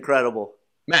 Oh, incredible!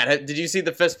 Matt, did you see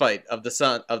the fist fight of the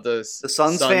The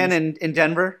Suns fan in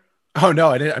Denver Oh, no,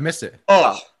 I missed it.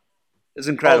 Oh, is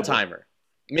incredible. all timer.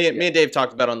 Me and Dave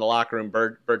talked about it on the locker room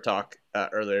bird talk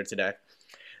earlier today.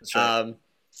 That's right.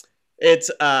 It's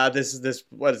this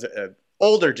what is it?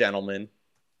 Older gentleman,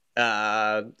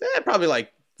 probably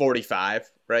like 45,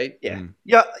 right? Yeah, Mm.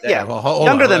 yeah. Well, hold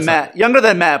Younger on, than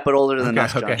let's Matt, but older than Okay,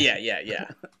 us. John.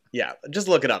 okay. Yeah. Just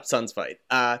look it up. Suns fight.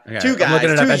 Two I'm looking guys,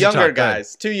 it up two as you younger talk. Go ahead.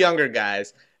 guys, two younger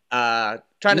guys. Trying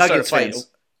to Nuggets start a fight. fans.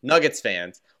 Nuggets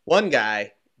fans. One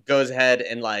guy goes ahead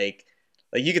and like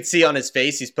you could see on his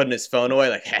face, he's putting his phone away,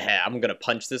 like, hey, I'm gonna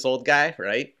punch this old guy,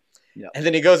 right? Yeah. And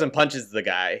then he goes and punches the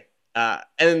guy, and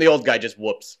then the old guy just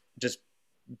whoops,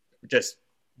 just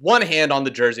one hand on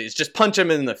the jersey, just punch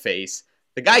him in the face.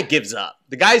 The guy gives up.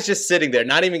 The guy's just sitting there,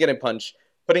 not even getting punched,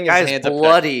 putting his Guy's hands up.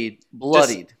 bloodied.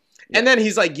 And then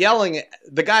he's like yelling.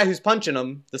 The guy who's punching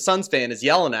him, the Suns fan, is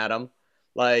yelling at him,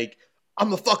 like, I'm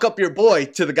gonna fuck up your boy,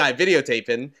 to the guy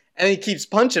videotaping. And he keeps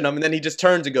punching him, and then he just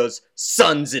turns and goes,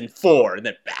 Suns in 4, and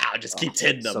then just keeps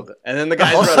hitting him. so good. And then the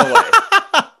guys run away.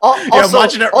 I'm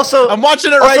watching it. I'm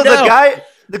watching it right now.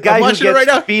 The guy I'm who watching it right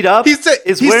now. gets beat up He's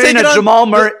is he's wearing taking a on- Jamal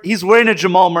Murray. He's wearing a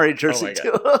Jamal Murray jersey my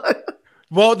too.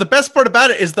 Well, the best part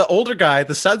about it is the older guy,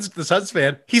 the Suns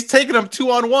fan. He's taking him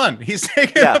 2-on-1. He's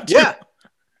taking him. Yeah.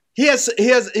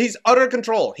 He's utter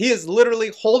control. He is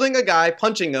literally holding a guy,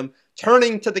 punching him,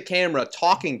 turning to the camera,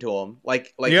 talking to him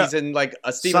like Yeah. he's in like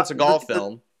a Steven Seagal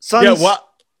film. Suns,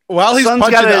 While he's Sun's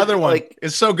punching gotta, the other one, like,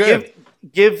 it's so good.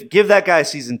 give that guy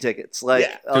season tickets. Like,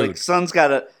 Yeah, dude. Sun's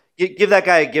gotta give that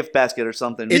guy a gift basket or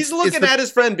something. He's looking at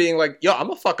his friend, being like, "Yo, I'm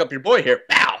gonna fuck up your boy here."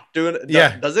 Pow, doing it.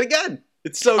 Yeah. Does it again.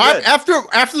 It's so good.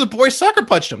 After the boy sucker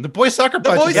punched him, the boy sucker The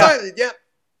punched boy, him.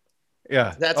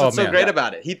 yeah, that's Oh, what's so man. great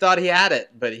about it. He thought he had it,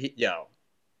 but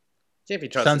can't be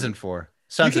trusted. Suns in 4. You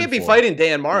Suns can't in be 4. fighting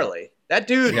Dan Marley. That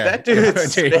dude. Yeah. That dude.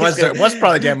 it was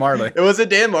probably Dan Marley. It was a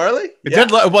Dan Marley. It did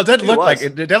look was. like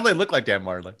it definitely looked like Dan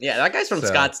Marley. Yeah, that guy's from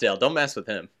So- Scottsdale. Don't mess with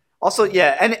him. Also,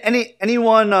 yeah,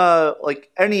 anyone like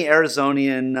any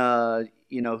Arizonian,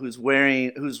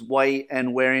 who's white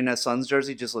and wearing a Suns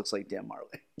jersey just looks like Dan Marley.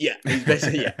 Yeah, he's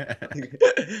basically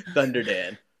Thunder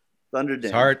Dan. Thunder It's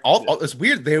Dan. hard. It's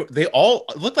weird. They all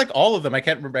look like all of them. I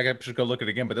can't remember. I should go look at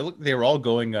it again. But they were all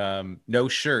going no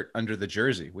shirt under the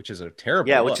jersey, which is a terrible.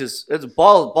 Yeah, look. which is it's a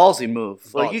ballsy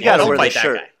move. Like, you Yeah, gotta don't wear the fight that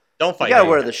shirt. guy. Don't fight. You gotta that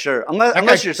wear guy. the shirt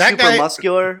unless you're that super guy-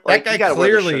 muscular. Like, that you guy gotta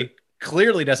wear the shirt.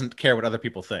 clearly doesn't care what other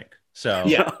people think. So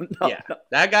Yeah, No, yeah.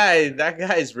 That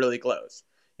guy's really close.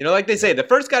 You know, like they say, the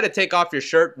first guy to take off your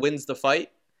shirt wins the fight.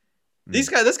 This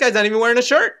guy's not even wearing a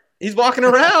shirt. He's walking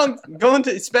around,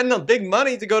 spending big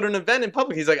money to go to an event in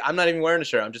public. He's like, I'm not even wearing a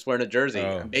shirt. I'm just wearing a jersey.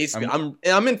 Oh, Basically,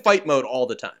 I'm in fight mode all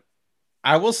the time.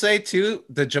 I will say too,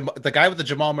 the guy with the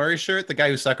Jamal Murray shirt, the guy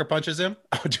who sucker punches him.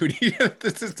 Oh, dude,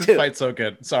 this fight's so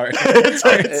good. Sorry,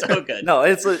 It's so good. No,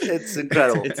 it's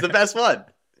incredible. It's the best one.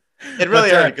 It really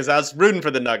But, hurt because I was rooting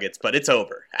for the Nuggets, but it's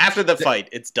over. After the fight,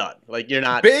 it's done. Like, you're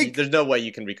not. There's no way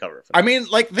you can recover from it. I mean,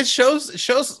 like, this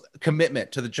shows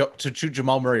commitment to to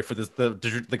Jamal Murray for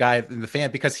the guy in the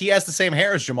fan, because he has the same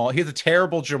hair as Jamal. He has a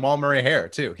terrible Jamal Murray hair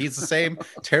too. He's the same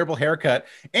terrible haircut,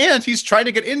 and he's trying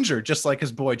to get injured just like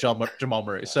his boy Jamal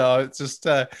Murray. So it's just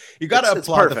you got to It's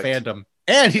applaud the perfect. fandom.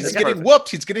 And he's It's getting perfect.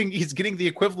 whooped. He's getting the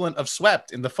equivalent of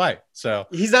swept in the fight. So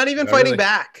He's not even Yeah, fighting really.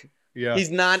 back. yeah,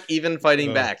 He's not even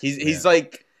fighting Oh, back. He's man.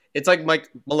 like, it's like Mike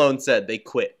Malone said, they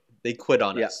quit. They quit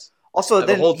on Yeah. us. Also, The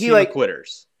then whole he team like of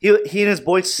quitters. he and his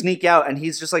boys sneak out, and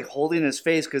he's just like holding his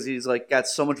face because he's like got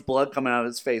so much blood coming out of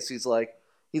his face. He's like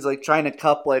trying to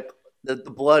cup like the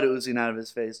blood oozing out of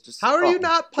his face. Just How are you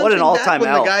not what an punching back all-time when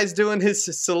L. the guy's doing his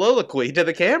soliloquy to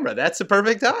the camera? That's the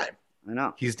perfect time. I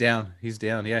know. he's down. He's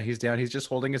down. Yeah, he's down. He's just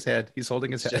holding his head. He's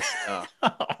holding his head. Just,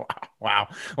 Wow.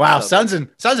 So- Suns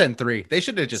in 3. They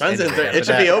should have just Suns ended in after it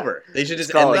should that. be over. They should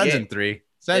just Call end it the Suns game. in 3.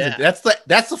 Suns in- Yeah.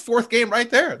 that's the fourth game right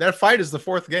there. That fight is the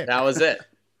fourth game. That was it.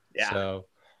 Yeah. So,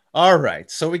 all right.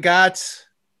 So we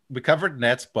covered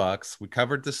Nets, Bucks. We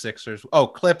covered the Sixers. Oh,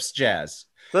 Clips, Jazz.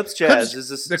 Clips Jazz Clips- is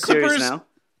this the series Clippers now?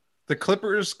 The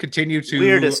Clippers continue to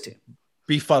Weirdest team.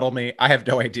 befuddle me. I have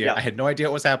no idea. Yeah. I had no idea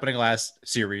what was happening last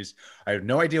series. I have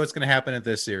no idea what's going to happen in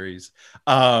this series.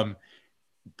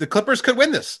 The Clippers could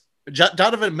win this.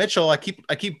 Donovan Mitchell, I keep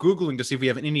Googling to see if we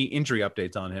have any injury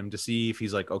updates on him to see if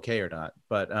he's like okay or not.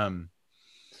 But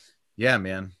yeah,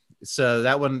 man. So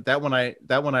that one I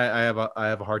have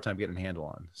a hard time getting a handle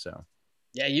on. So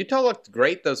Yeah, Utah looked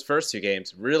great those first two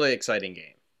games. Really exciting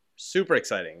game. Super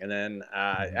exciting. And then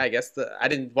I guess I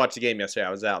didn't watch the game yesterday.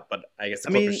 I was out, but I guess the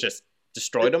Clippers just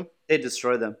destroyed them. They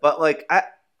destroy them. But like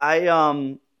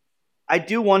I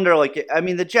do wonder, like, I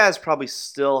mean, the Jazz probably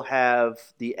still have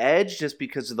the edge just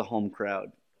because of the home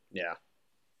crowd. Yeah.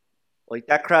 Like,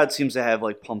 that crowd seems to have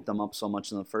like pumped them up so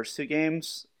much in the first two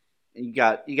games. You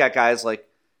got guys like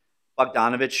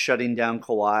Bogdanovich shutting down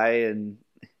Kawhi, and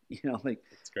like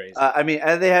It's crazy. I mean,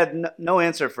 and they had no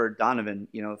answer for Donovan.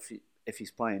 If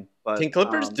he's playing. But Can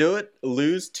Clippers do it?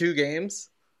 Lose 2 games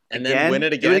and then again? win it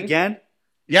Do again? it again?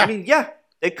 yeah, I mean, yeah,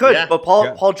 they could. Yeah. But Paul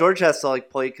Yeah. Paul George has to like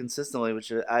play consistently,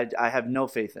 which I have no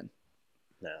faith in.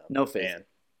 No faith. Man.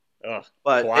 Ugh.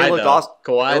 But Kawhi, they looked though. awesome.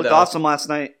 Kawhi, They looked though.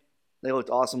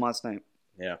 awesome last night.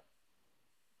 Yeah.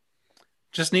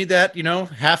 just need that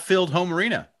half-filled home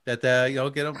arena that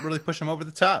really push them over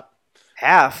the top.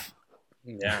 Half.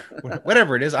 Yeah.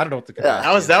 Whatever it is, I don't know what the Yeah.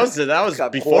 capacity That was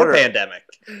Got before quarter. pandemic.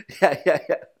 Yeah.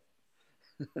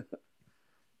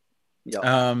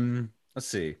 Yeah. Let's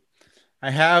see. I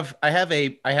have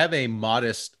a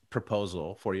modest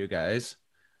proposal for you guys.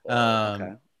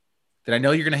 Okay. That I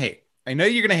know you're gonna hate. I know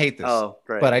you're gonna hate this. Oh,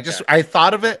 great. But I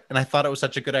thought of it and I thought it was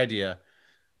such a good idea.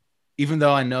 Even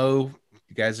though I know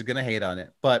you guys are gonna hate on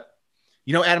it. But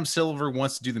Adam Silver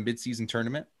wants to do the midseason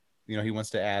tournament. He wants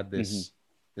to add this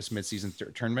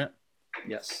midseason tournament.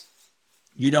 Yes.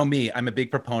 You know me, I'm a big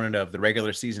proponent of the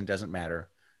regular season doesn't matter.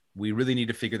 We really need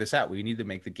to figure this out. We need to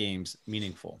make the games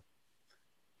meaningful.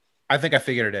 I think I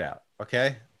figured it out.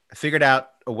 Okay. I figured out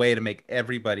a way to make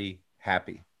everybody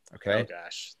happy. Okay. Oh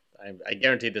gosh, I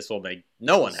guarantee this will make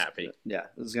no one happy. Yeah,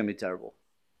 this is gonna be terrible.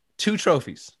 2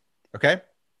 trophies. Okay.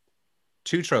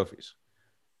 2 trophies.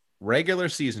 Regular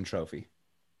season trophy.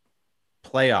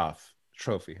 Playoff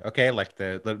trophy. Okay. Like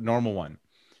the normal one.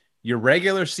 Your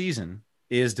regular season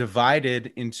is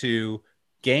divided into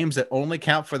games that only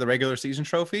count for the regular season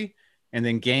trophy and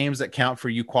then games that count for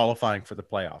you qualifying for the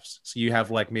playoffs. So you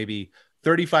have like maybe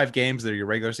 35 games that are your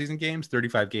regular season games,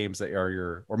 35 games that are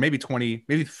your, or maybe 20,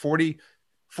 maybe 40,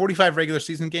 45 regular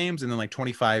season games, and then like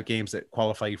 25 games that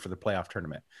qualify you for the playoff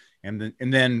tournament. And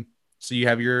then so you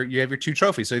have your 2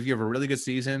 trophies. So if you have a really good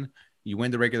season, you win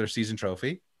the regular season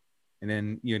trophy. And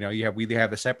then, we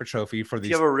have a separate trophy for If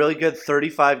these. you have a really good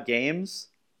 35 games,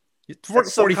 That's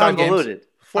 45 games.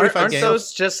 45 Aren't games.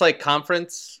 those just like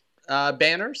conference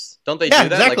banners? Don't they Yeah, do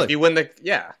that? exactly. Like if you win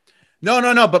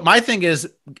No. But my thing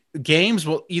is, games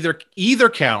will either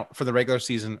count for the regular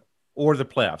season or the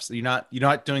playoffs. You're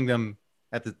not doing them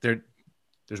at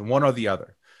there's one or the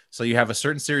other. So you have a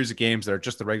certain series of games that are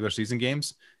just the regular season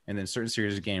games, and then certain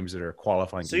series of games that are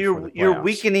qualifying. so games for the you're playoffs.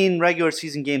 weakening regular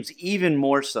season games even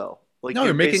more so. Like No,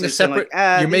 you're making a basically saying, separate.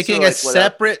 like, you're these making are a like whatever.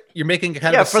 separate. You're making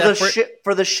kind Yeah, of a separate.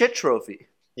 for the shit trophy.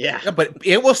 yeah. Yeah, but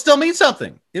it will still mean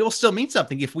something. It will still mean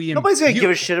something if we. Nobody's gonna give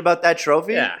a shit about that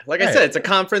trophy. Yeah, like I Right. said, it's a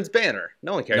conference banner.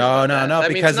 No one cares. No, about no, that. no, That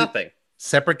because means nothing.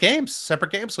 separate games. So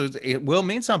it will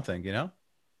mean something. It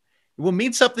will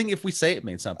mean something if we say it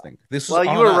means something. This is Well,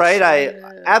 you on were us. right. I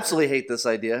absolutely hate this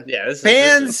idea. Yeah,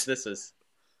 Fans- This is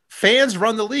Fans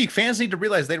run the league. Fans need to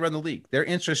realize they run the league. Their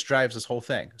interest drives this whole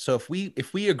thing. So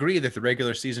if we agree that the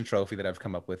regular season trophy that I've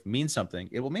come up with means something,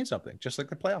 it will mean something, just like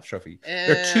the playoff trophy.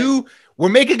 They're two. We're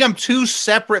making them 2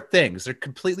 separate things. They're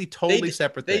completely, totally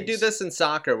separate They things. do this in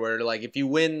soccer, where like if you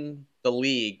win the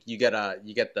league, you get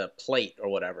the plate or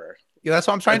whatever. Yeah, that's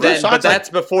what I'm trying And to do. then, So but it's like- that's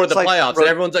before the it's like playoffs, ro- and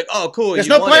everyone's like, "Oh, cool!" there's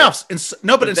you no won it." playoffs.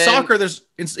 But But in then-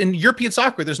 soccer, in European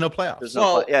soccer, there's no playoffs. There's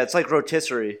Well- yeah, it's like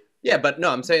rotisserie. Yeah, but no,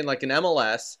 I'm saying like in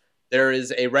MLS, there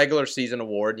is a regular season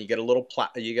award. You get a little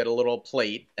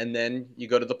plate, and then you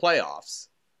go to the playoffs.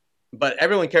 But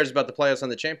everyone cares about the playoffs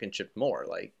and the championship more.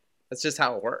 Like that's just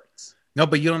how it works. No,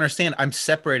 but you don't understand. I'm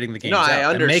separating the games. No, out. I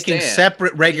I'm making understand.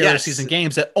 separate regular Yes. season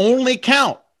games that only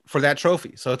count for that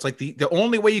trophy. So it's like the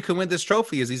only way you can win this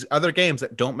trophy is these other games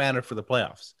that don't matter for the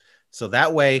playoffs. So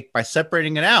that way, by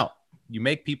separating it out, you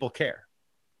make people care.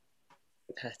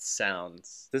 That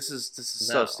sounds. This is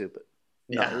so No. stupid.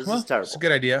 No, Yeah. this Well, is terrible. it's a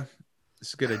good idea.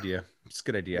 It's a good idea. It's a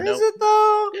good idea. Is it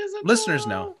though? Is it Listeners though?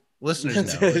 know. Listeners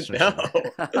know. Listeners know.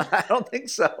 No. I don't think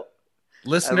so. I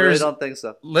really Listeners, don't think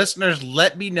so. listeners,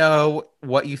 let me know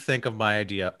what you think of my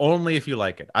idea. Only if you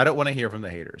like it. I don't want to hear from the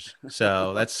haters.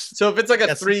 So that's So if it's like a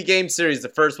Yes. 3-game series, the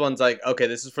first one's like, okay,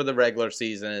 this is for the regular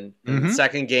season. And the Mhm.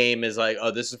 second game is like,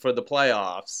 oh, this is for the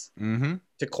playoffs. mm-hmm.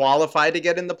 To qualify to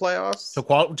get in the playoffs?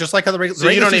 So just like how the regular So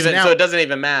you don't season even. now, So it doesn't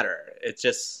even matter. It's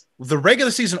just. the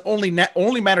regular season only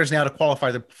matters now to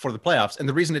qualify for the playoffs, and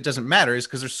the reason it doesn't matter is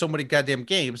because there's so many goddamn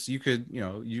games. You could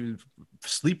you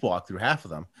sleepwalk through half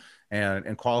of them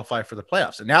and qualify for the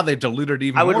playoffs. And now they've diluted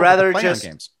even. I would more with the rather play-on just-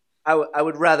 games. I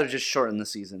would rather just shorten the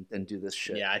season than do this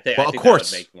shit. Yeah, I think. Well, I think of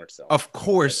course. that would make more sense. Of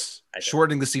course, I do.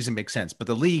 shortening the season makes sense, but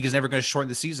the league is never going to shorten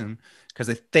the season because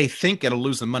they think it'll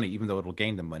lose them money, even though it'll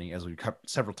gain them money, as we've covered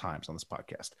several times on this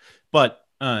podcast. But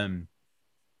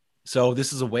so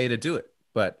this is a way to do it.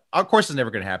 But of course, it's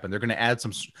never going to happen. They're going to add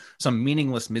some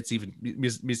meaningless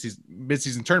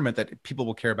mid-season tournament that people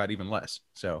will care about even less.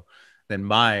 So than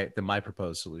my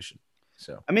proposed solution.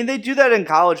 So I mean, they do that in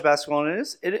college basketball, and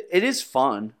it is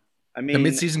fun. I mean, the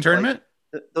mid-season tournament.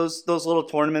 those little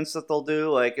tournaments that they'll do,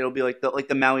 like it'll be like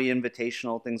the Maui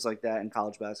Invitational, things like that in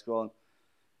college basketball.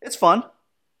 It's fun.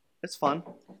 It's fun.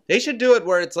 They should do it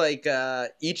where it's like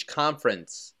each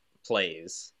conference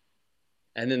plays,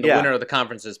 and then the Yeah. winner of the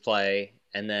conferences play,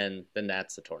 and then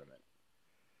that's the tournament.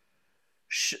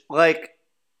 Like,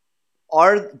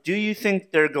 do you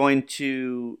think they're going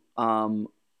to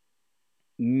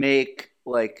make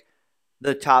like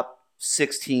the top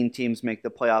 16 teams make the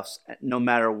playoffs no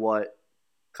matter what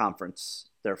conference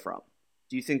they're from?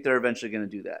 Do you think they're eventually going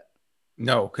to do that?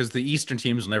 No, because the Eastern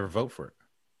teams will never vote for it.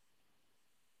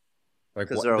 Like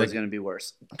Because they're always going to be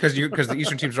worse. because the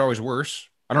Eastern teams are always worse.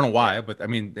 I don't know why, but I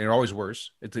mean they're always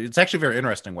worse. It's actually very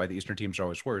interesting why the Eastern teams are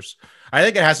always worse. I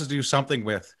think it has to do something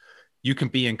with you can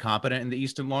be incompetent in the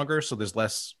East and longer, so there's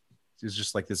less. It's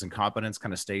just like this incompetence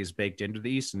kind of stays baked into the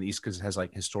East, and the East because it has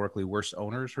like historically worse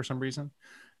owners for some reason.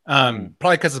 Probably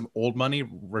because of old money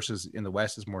versus in the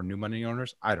West is more new money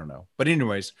owners. I don't know, but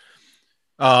anyways,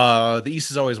 The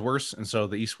East is always worse, and so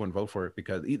the East wouldn't vote for it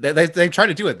because they try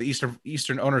to do it. The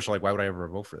Eastern owners are like, why would I ever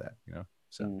vote for that? You know.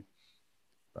 So,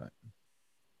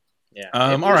 Yeah.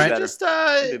 all right. better. Just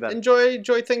It'd be better.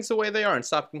 enjoy things the way they are and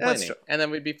stop complaining, true. and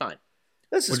then we'd be fine.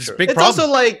 This is Which is true. big It's problem.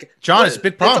 also like John, it's a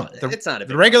big problem. It's not a big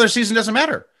The regular season doesn't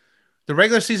matter. The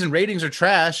regular season ratings are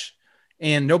trash,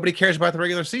 and nobody cares about the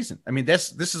regular season. I mean,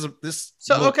 this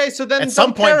So will okay, so then at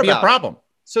some don't care point be a about it. problem.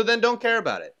 So then don't care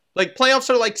about it. Like playoffs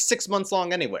are like 6 months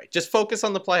long anyway. Just focus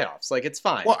on the playoffs. Like it's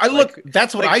fine. Well,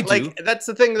 that's what I do. Like that's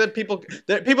the thing that people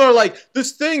are like,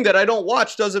 this thing that I don't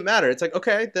watch doesn't matter. It's like,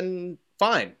 okay, then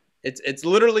fine. It's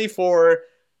literally for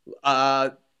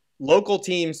local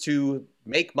teams to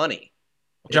make money.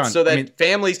 It's John, so that I mean-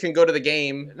 families can go to the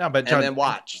game No, but John, and then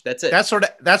watch. That's it. that sort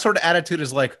of attitude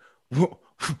is like,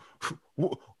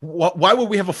 why would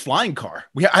we have a flying car?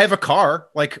 I have a car.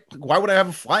 Like, why would I have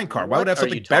a flying car? Why would I have What are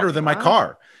something you better talking than my about?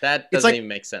 car? That it's doesn't like- even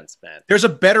make sense, man. There's a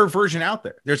better version out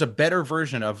there. There's a better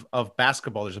version of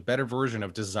basketball. There's a better version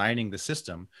of designing the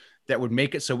system that would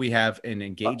make it so we have an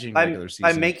engaging By- regular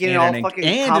season by making it and all an, fucking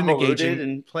and an convoluted engaging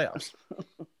and- playoffs.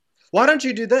 Why don't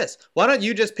you do this? Why don't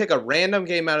you just pick a random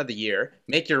game out of the year,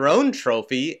 make your own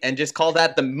trophy, and just call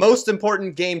that the most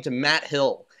important game to Matt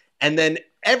Hill? And then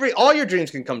all your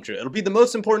dreams can come true. It'll be the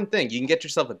most important thing. You can get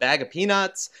yourself a bag of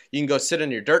peanuts, you can go sit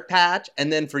on your dirt patch,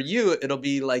 and then for you, it'll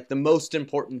be like the most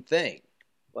important thing.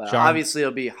 Well, John. obviously,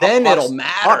 it'll be Then Hawks- it'll matter.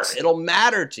 Hawks, It'll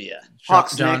matter to you.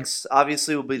 Hawks John. Knicks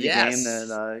obviously will be the Yes, game that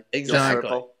you'll exactly.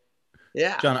 circle.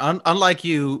 Yeah. John, unlike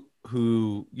you,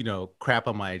 who crap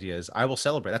on my ideas, I will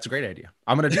celebrate. That's a great idea.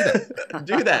 I'm going to do that.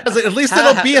 Do that. At least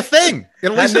it'll be a thing.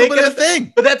 At least it'll Make be it a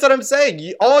thing. But that's what I'm saying.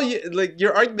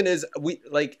 Your argument is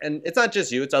and it's not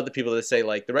just you. It's other people that say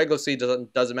like the regular season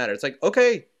doesn't matter. It's like,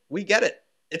 okay, we get it.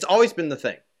 It's always been the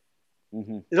thing.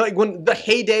 Mm-hmm. Like when the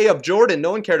heyday of Jordan,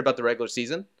 no one cared about the regular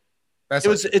season. That's It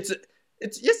was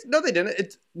it's yes, no, they didn't.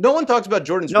 It's no one talks about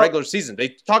Jordan's No. regular season. They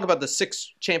talk about the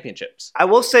 6 championships. I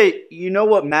will say,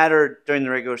 what mattered during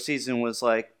the regular season was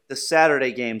like the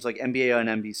Saturday games, like NBA on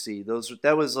NBC.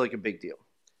 That was like a big deal.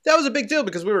 That was a big deal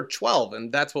because we were 12,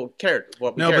 and that's what cared.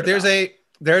 What we No, cared but there's about.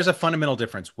 there's a fundamental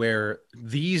difference where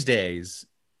these days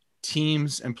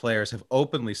teams and players have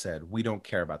openly said we don't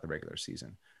care about the regular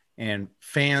season. And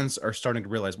fans are starting to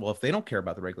realize, well, if they don't care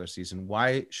about the regular season,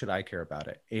 why should I care about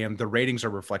it? And the ratings are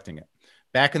reflecting it.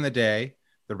 Back in the day,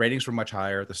 the ratings were much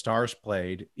higher. The stars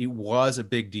played. It was a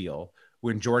big deal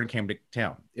when Jordan came to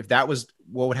town. If that was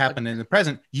what would happen in the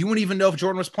present, you wouldn't even know if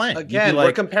Jordan was playing. You'd be Again, we're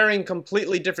like, comparing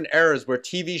completely different eras where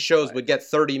TV shows would get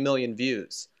 30 million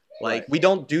views. Like we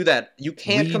don't do that. You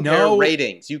can't We compare know-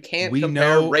 ratings. You can't we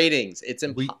compare know- ratings. It's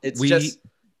we just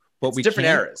but we different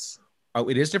can't- eras. Oh,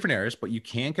 it is different eras, but you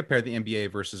can compare the NBA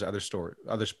versus other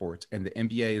sports, and the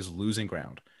NBA is losing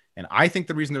ground. And I think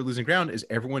the reason they're losing ground is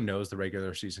everyone knows the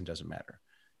regular season doesn't matter.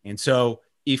 And so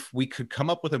if we could come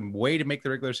up with a way to make the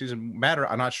regular season matter,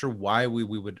 I'm not sure why we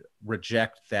would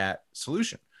reject that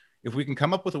solution. If we can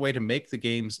come up with a way to make the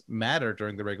games matter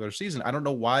during the regular season, I don't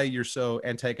know why you're so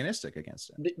antagonistic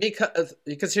against it.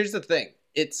 Because here's the thing.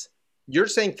 You're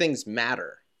saying things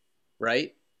matter,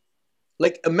 right?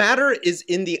 Like a matter is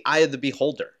in the eye of the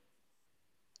beholder.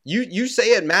 You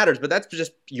say it matters, but that's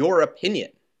just your opinion.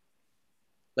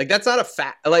 Like that's not a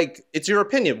fact. Like it's your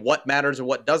opinion what matters and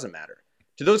what doesn't matter.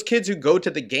 To those kids who go to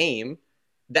the game,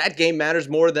 that game matters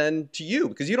more than to you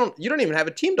because you don't even have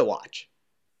a team to watch.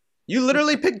 You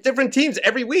literally pick different teams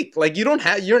every week. Like you're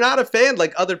not a fan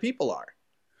like other people are.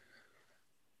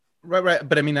 Right.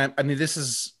 But I mean, this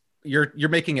is you're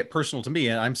making it personal to me,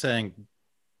 and I'm saying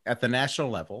at the national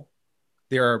level,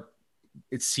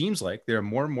 it seems like there are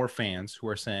more and more fans who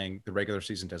are saying the regular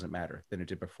season doesn't matter than it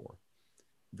did before.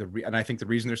 And I think the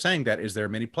reason they're saying that is there are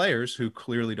many players who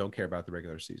clearly don't care about the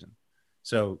regular season.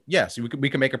 So yes, we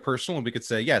can make it personal and we could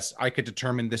say, yes, I could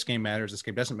determine this game matters, this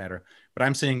game doesn't matter. But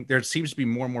I'm saying there seems to be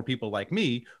more and more people like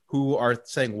me who are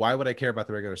saying, why would I care about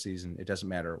the regular season? It doesn't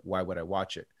matter. Why would I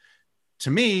watch it? To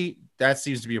me, that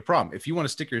seems to be a problem. If you want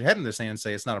to stick your head in the sand and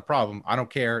say it's not a problem, I don't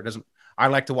care. It doesn't. I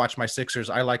like to watch my Sixers.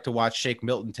 I like to watch Shake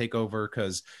Milton take over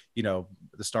because, the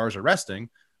stars are resting.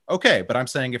 Okay, but I'm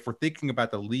saying if we're thinking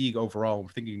about the league overall, we're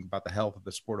thinking about the health of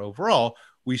the sport overall,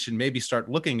 we should maybe start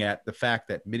looking at the fact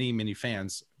that many, many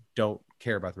fans don't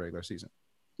care about the regular season.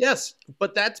 Yes,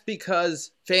 but that's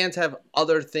because fans have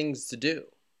other things to do.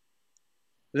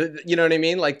 You know what I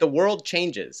mean? Like the world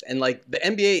changes and like the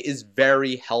NBA is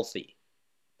very healthy.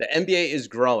 The NBA is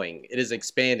growing. It is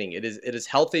expanding. It is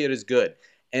healthy. It is good.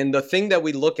 And the thing that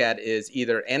we look at is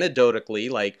either anecdotally,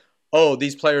 like, oh,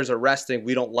 these players are resting.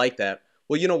 We don't like that.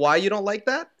 Well, you know why you don't like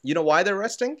that? You know why they're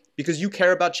resting? Because you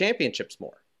care about championships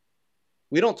more.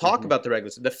 We don't talk about the regular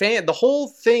season. The whole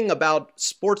thing about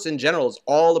sports in general is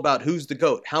all about who's the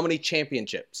GOAT, how many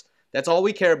championships. That's all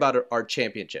we care about are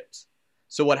championships.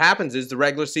 So what happens is the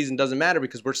regular season doesn't matter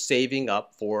because we're saving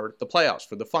up for the playoffs,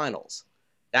 for the finals.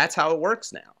 That's how it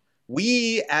works now.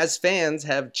 We, as fans,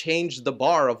 have changed the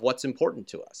bar of what's important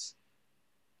to us.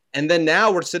 And then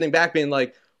now we're sitting back being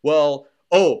like, well,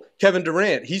 Kevin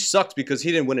Durant, he sucks because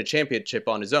he didn't win a championship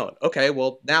on his own. Okay,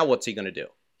 well, now what's he going to do?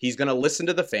 He's going to listen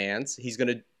to the fans. He's going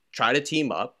to try to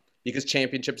team up because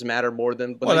championships matter more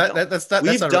than. That's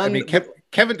not. I mean,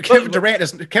 Kevin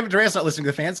Durant's not listening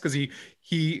to the fans because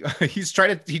he's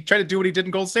trying to do what he did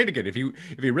in Golden State again. If he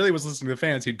really was listening to the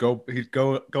fans, he'd go it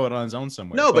on his own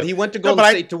somewhere. No, but he went to Golden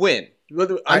State to win.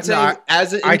 I'm saying,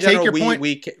 in general,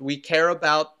 we care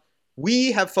about.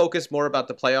 We have focused more about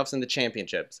the playoffs and the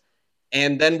championships,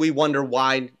 and then we wonder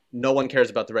why no one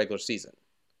cares about the regular season.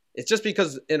 It's just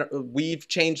because we've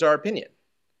changed our opinion.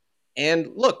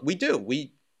 And look, we do.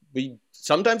 We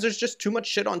sometimes there's just too much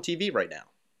shit on TV right now,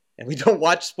 and we don't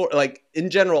watch sport. Like in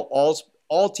general,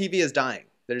 all TV is dying.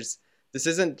 This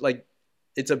isn't like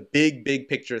it's a big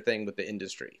picture thing with the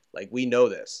industry. Like we know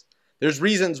this. There's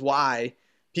reasons why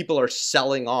people are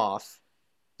selling off.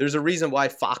 There's a reason why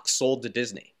Fox sold to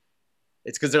Disney.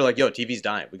 It's because they're like, yo, TV's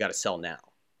dying. We got to sell now.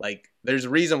 Like, there's a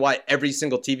reason why every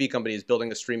single TV company is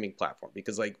building a streaming platform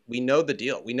because, like, we know the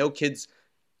deal. We know kids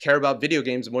care about video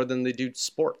games more than they do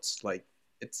sports. Like,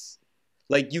 it's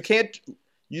like you can't.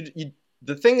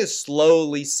 The thing is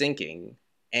slowly sinking,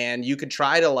 and you could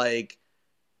try to like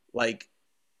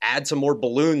add some more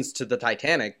balloons to the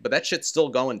Titanic, but that shit's still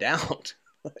going down.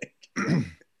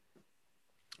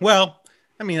 Well,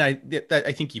 I mean, I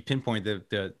think you pinpoint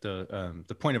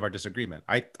the point of our disagreement.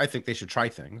 I think they should try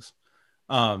things.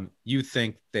 You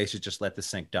think they should just let the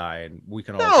sink die, and we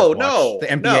can all watch the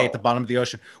NBA at the bottom of the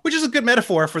ocean, which is a good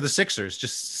metaphor for the Sixers,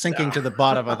 just sinking to the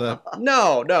bottom of the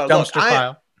dumpster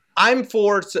pile. I'm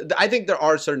for. I think there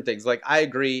are certain things. Like I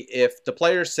agree, if the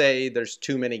players say there's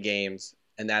too many games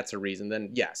and that's a reason,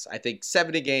 then yes, I think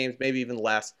 70 games, maybe even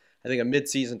less. I think a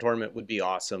mid-season tournament would be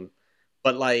awesome,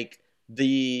 but like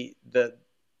the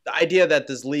idea that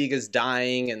this league is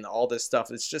dying and all this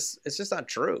stuff, it's just not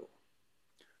true.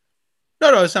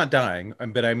 No, it's not dying.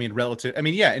 But I mean, relative. I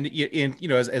mean, yeah, and you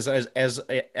know,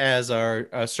 as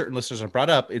our certain listeners have brought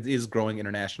up, it is growing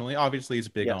internationally. Obviously, it's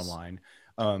big online,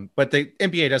 but the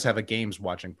NBA does have a games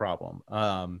watching problem,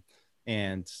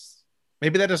 and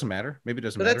maybe that doesn't matter. Maybe it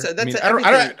doesn't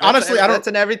matter. Honestly, I don't. That's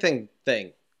an everything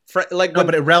thing. But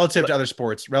relative to other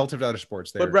sports,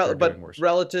 they're doing worse.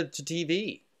 Relative to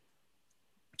TV,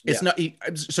 it's not.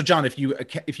 So, John, if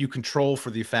you control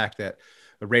for the fact that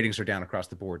the ratings are down across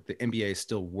the board, the NBA is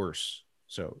still worse.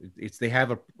 So they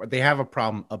have a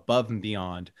problem above and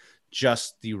beyond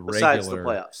just the besides regular the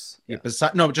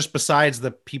playoffs. Besides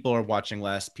the people are watching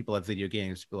less, people have video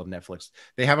games, people have Netflix.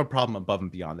 They have a problem above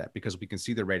and beyond that because we can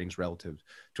see the ratings relative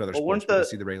to other sports. We can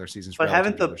see the regular seasons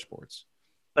relative to other sports.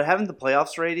 But haven't the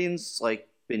playoffs ratings like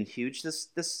been huge this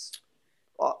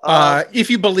if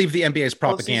you believe the NBA's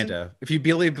propaganda, if you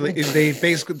believe they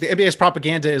basically the NBA's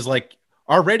propaganda is like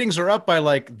our ratings are up by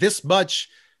like this much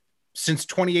since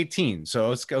 2018.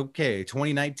 So it's okay.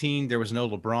 2019 there was no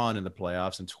LeBron in the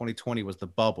playoffs, and 2020 was the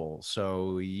bubble.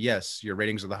 So yes, your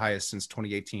ratings are the highest since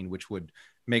 2018, which would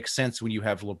make sense when you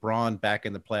have LeBron back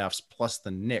in the playoffs plus the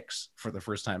Knicks for the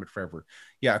first time in forever.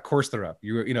 Yeah, of course they're up.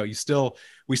 We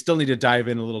still need to dive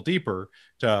in a little deeper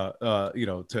to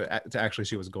actually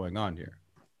see what's going on here.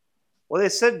 Well, they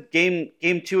said game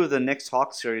 2 of the Knicks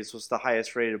Hawks series was the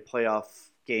highest rated playoff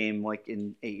game like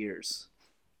in 8 years.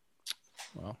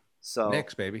 Well, so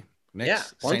Knicks, baby.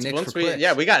 Knicks.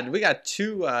 Yeah, we got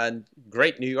two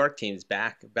great New York teams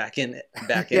back in it.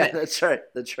 Yeah, that's right.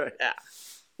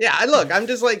 Yeah. I'm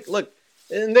just like,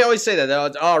 and they always say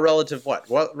that. Oh, relative what?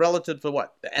 What relative to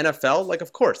what? The NFL? Like,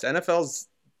 of course, NFL's.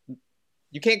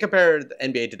 You can't compare the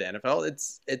NBA to the NFL.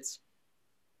 It's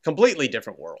completely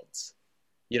different worlds.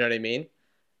 You know what I mean?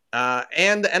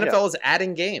 And the NFL is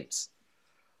adding games.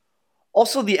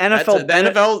 Also, the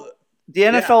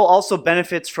NFL also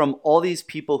benefits from all these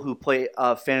people who play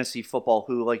fantasy football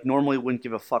who like normally wouldn't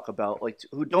give a fuck about, like,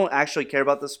 who don't actually care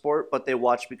about the sport, but they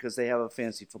watch because they have a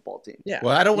fantasy football team. Yeah.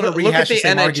 Well, I don't want to rehash the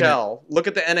same NHL. argument. Look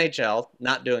at the NHL,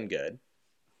 not doing good.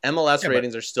 MLS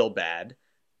ratings are still bad.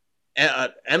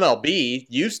 MLB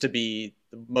used to be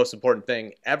the most important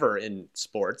thing ever in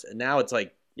sports, and now it's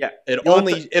like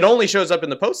it only shows up in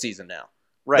the postseason now.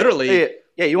 Right. Literally.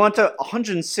 Yeah, you want to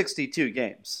 162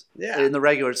 games in the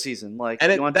regular season. Like,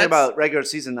 you want to think about regular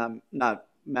season not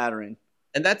mattering.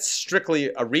 And that's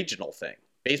strictly a regional thing.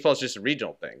 Baseball is just a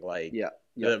regional thing. Like, yeah.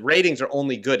 The ratings are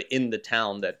only good in the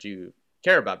town that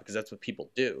care about because that's what people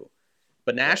do.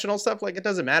 But national stuff, like, it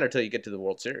doesn't matter until you get to the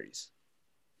World Series.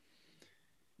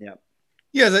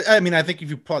 Yeah, I mean, I think if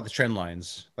you plot the trend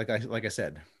lines, like I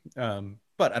said,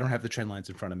 but I don't have the trend lines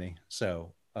in front of me,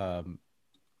 so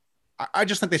I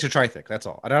just think they should try thick. That's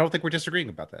all. And I don't think we're disagreeing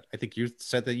about that. I think you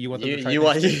said that you want them to try you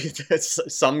want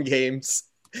some games.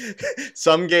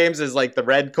 Some games is like the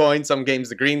red coin, some games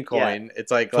the green coin. Yeah. flip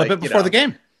It's like it before the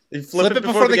game. You flip it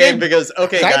before the game because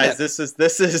Excitement. guys, this is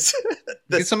Get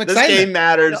some this excitement. game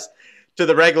matters to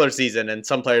the regular season, and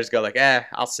some players go like,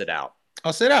 I'll sit out.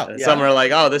 I'll sit out. And some are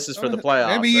like, oh, this is for the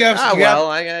playoffs. Maybe you like, have-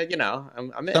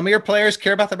 I'm in. Some of your players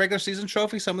care about the regular season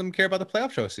trophy. Some of them care about the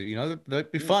playoff trophy. You know,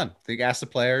 that'd be fun. They ask the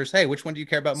players, "Hey, which one do you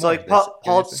care about So more?" like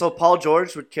Paul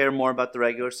George would care more about the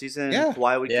regular season. Yeah. And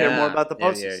Kawhi would care more about the Yeah,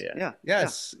 postseason. yeah.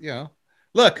 Yes, you know.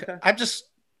 Look,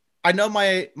 I know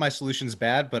my solution's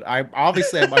bad, but I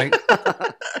obviously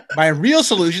my real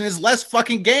solution is less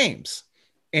fucking games.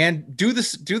 And do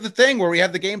the thing where we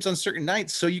have the games on certain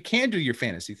nights so you can do your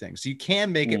fantasy things. So you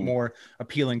can make it more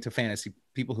appealing to fantasy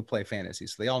people who play fantasy.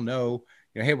 So they all know,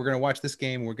 hey, we're going to watch this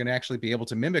game. We're going to actually be able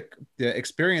to mimic the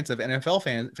experience of NFL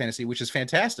fantasy, which is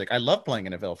fantastic. I love playing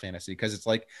NFL fantasy because it's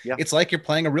like you're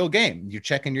playing a real game. You're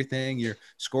checking your thing, your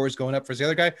score is going up for the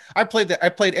other guy. I played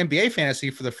NBA fantasy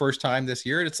for the first time this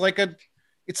year. And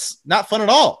it's not fun at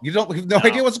all. You have no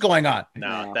idea what's going on.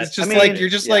 No, it's just you're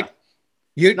just like.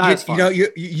 You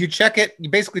check it. You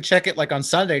basically check it like on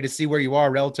Sunday to see where you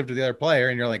are relative to the other player,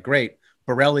 and you're like, great.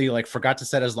 Borelli like forgot to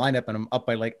set his lineup, and I'm up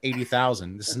by like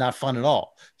 80,000. This is not fun at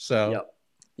all. So,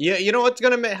 you know what's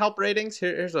gonna help ratings?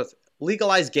 Here's what: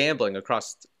 legalize gambling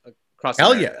across.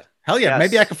 Hell America. yeah. Yes.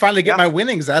 Maybe I can finally get my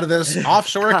winnings out of this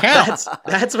offshore account.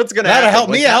 That's what's gonna That'll happen. help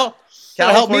me out.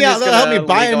 That'll help me out. That'll help me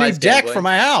buy a new legalize deck gambling. for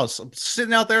my house. I'm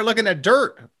sitting out there looking at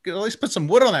dirt. At least put some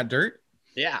wood on that dirt.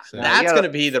 Yeah, So- that's going to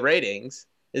be the ratings.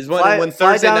 Is when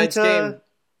Thursday night's game.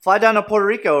 Fly down to Puerto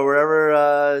Rico or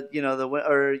wherever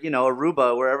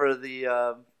Aruba, wherever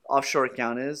the offshore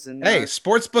account is. And Hey,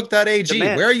 sportsbook.ag.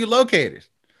 demand. Where are you located?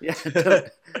 yeah,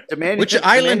 demand. Which demand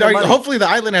island your are you? money. Hopefully the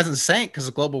island hasn't sank because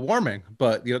of global warming.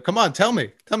 But come on, tell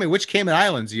me which Cayman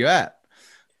Islands you at?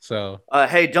 So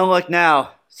Hey, don't look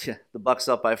now. The Bucks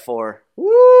up by 4. Woo!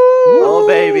 Oh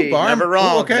baby, Barn. Never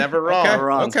wrong. Ooh, okay. Never wrong.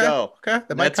 Okay. Let's go. Okay,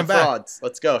 that might Nets come are back. frauds.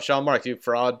 Let's go, Sean Marks. You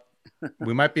fraud.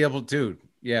 We might be able to.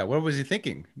 Yeah, what was he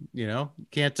thinking?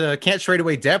 Can't trade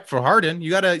away depth for Harden. You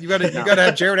gotta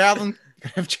have Jared Allen.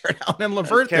 Have Jared Allen and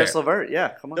LeVert there. Karis LeVert,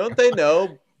 yeah, come on. Don't they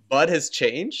know Bud has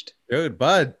changed? Dude,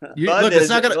 Bud. Bud Look, is it's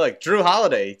not gonna. like Drew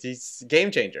Holiday. He's a game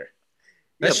changer.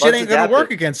 That Yeah, shit Bud's ain't gonna adapted.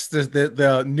 work against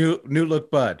the new look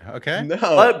Bud. Okay.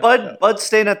 No, Bud's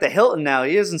staying at the Hilton now.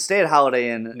 He doesn't stay at Holiday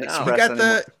Inn Express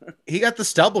anymore. He got the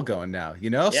stubble going now.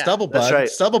 Yeah, stubble that's Bud. right.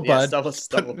 Stubble Yeah, Bud.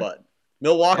 stubble Bud.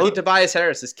 Milwaukee, Tobias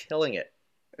Harris is killing it.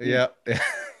 Yeah.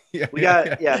 Yeah. We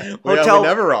got We're hotel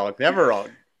never wrong. Never wrong.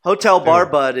 hotel bar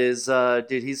Bud is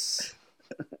dude. He's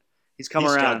coming He's around.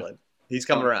 struggling. He's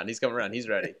coming around. He's coming around. He's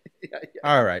ready.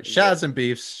 All right. Shads and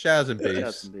beefs. Shads and Got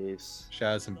beefs. some beefs.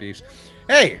 Shads and beefs.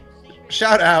 Hey,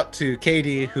 shout out to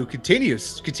KD who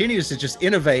continues to just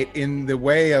innovate in the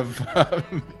way of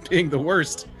being the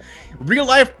worst. Real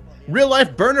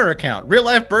life burner account. Real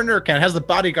life burner account has the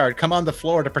bodyguard come on the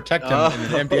floor to protect him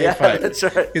in an NBA Yeah, fight. that's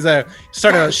right. He's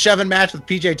started a shoving match with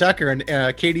PJ Tucker, and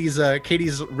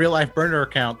KD's real life burner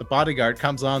account. The bodyguard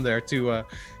comes on there to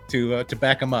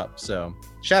back him up. So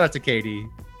shout out to KD,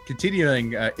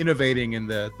 continuing innovating in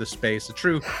the space. A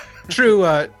true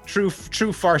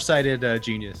farsighted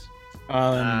genius.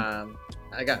 I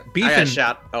got Beefing- a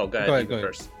shout. Oh, go ahead. Go You ahead, go go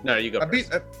first. No, you go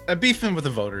first. I'm beefing with the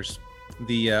voters,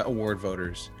 the award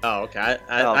voters. Oh, okay.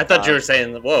 Oh, I thought you God. were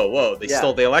saying, whoa, they Yeah.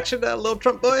 stole the election, that little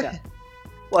Trump boy? Yeah.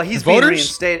 Well, he's The being voters?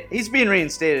 reinstated. He's being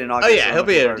reinstated in Oh, August. yeah, he'll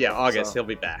be, August. So, He'll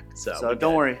be back. So, so we're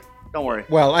don't good. worry. Don't worry.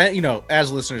 Well,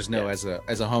 as listeners know, as a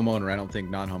homeowner, I don't think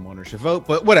non-homeowners should vote,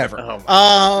 but whatever. Oh,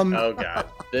 Oh, God.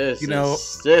 This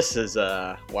is,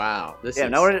 wow. This Yeah,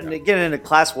 is, now we're getting into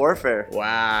class warfare.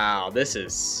 wow. This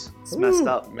is, It's messed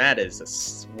up. Matt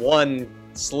is one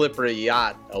slippery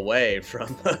yacht away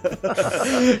from,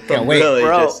 Can't wait, really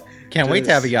bro. just, Can't wait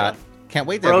to have a yacht. Can't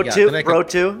wait to have Bro a yacht. two, Then I can- bro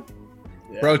two,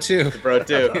 bro two. bro,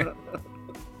 too.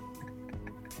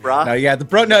 brah. No, yeah, the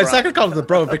bro. No, it's not gonna call it the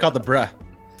bro. They call it the bruh.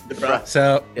 The bro.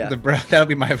 So Yeah. the bruh, that would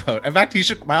be my vote. In fact,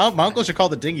 my uncle should call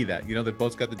the dinghy that. They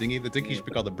both got the dinghy. The dinghy should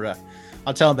be called the bruh.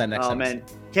 I'll tell him that next Oh time. man,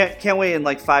 can't wait in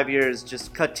like 5 years.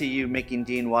 Just cut to you making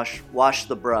Dean wash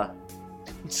the bruh.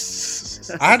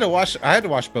 I had to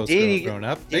watch boats Dean, growing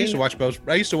up. I Dean- used to watch boats.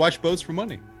 I used to watch boats for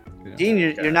money. Dean,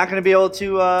 you're not gonna be able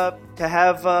to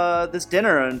have this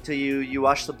dinner until you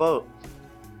wash the boat.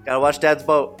 Gotta wash Dad's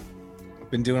boat.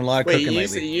 Been doing a lot of Wait, cooking you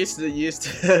lately. used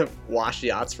to wash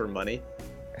yachts for money?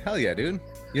 Hell yeah, dude.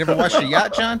 You never watched a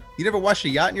yacht, John? You never watched a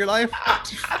yacht in your life?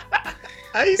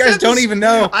 You guys don't even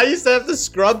know. I used to have to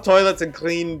scrub toilets and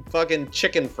clean fucking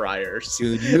chicken fryers.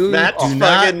 Dude, you Matt's do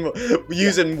not. fucking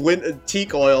using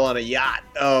teak oil on a yacht.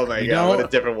 Oh my You god, what a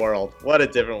don't- different world. What a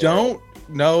different world. Don't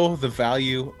know the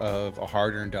value of a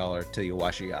hard-earned dollar till you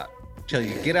wash a yacht. Till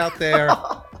you get out there.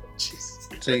 Jesus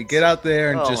Till you get out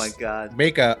there and Oh my just god.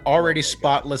 make a already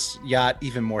spotless yacht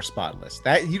even more spotless.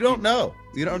 That you don't know.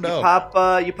 You don't know.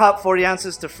 You pop 40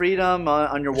 ounces to freedom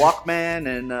on your Walkman,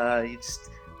 and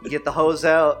you get the hose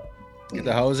out. Get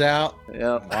the hose out.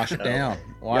 Yep. Wash it down.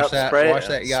 Wash Yep, that. spray it. Wash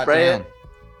that yacht Spray down. it.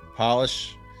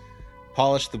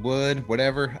 Polish the wood.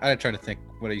 Whatever. I try to think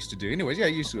what I used to do. Anyways, yeah, I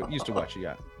used to watch a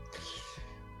yacht.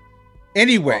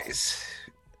 Anyways,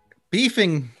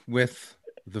 beefing with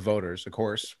the voters, of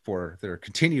course, for their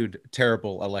continued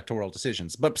terrible electoral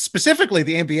decisions, but specifically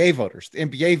the NBA voters. The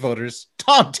NBA voters,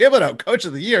 Tom Thibodeau, Coach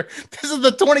of the Year. This is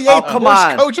the 28th Oh, come worst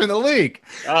on. coach in the league.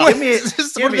 Oh, What Give me- is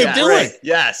this- give what are me they a doing? break.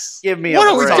 Yes. Give me What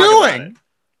a are we break. Talk about doing?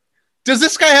 Does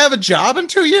this guy have a job in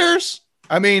 2 years?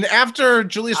 I mean, after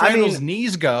Julius I Randle's mean-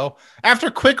 knees go, after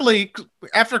quickly's,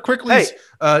 in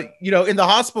the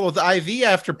hospital with the IV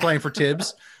after playing for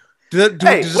Tibbs, does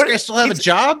this what- guy still have a he's-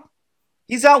 job?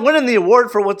 He's out winning the award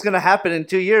for what's going to happen in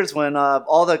 2 years when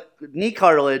all the knee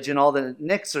cartilage and all the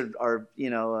nicks are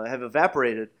have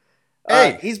evaporated.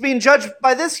 Hey. He's being judged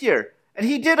by this year, and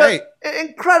he did Hey. an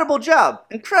incredible job.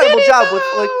 Incredible job with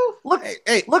look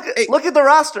Hey, look at the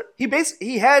roster.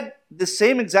 He had the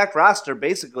same exact roster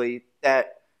basically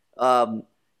that Mr.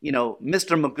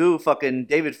 Magoo fucking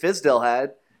David Fizdale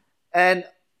had, and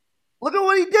look at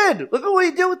what he did. Look at what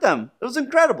he did with them. It was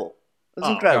incredible. It was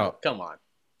incredible. no. Come on.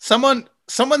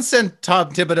 Someone sent Tom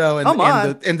Thibodeau Come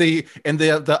on. and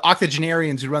the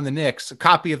octogenarians who run the Knicks a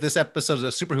copy of this episode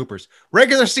of Super Hoopers.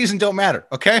 Regular season don't matter,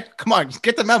 okay? Come on,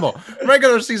 get the memo.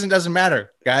 Regular season doesn't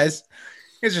matter, guys.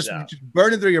 It's just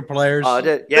burning through your players.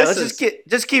 Let's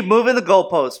just keep moving the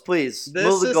goalposts, please.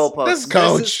 Move the goalposts. this This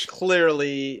Coach. is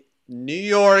clearly New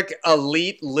York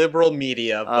elite liberal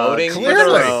media voting for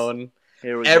clearly. their own.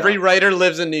 Here we Every go. writer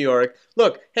lives in New York.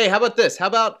 Look, hey, how about this? How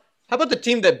about the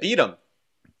team that beat them?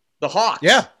 The Hawks.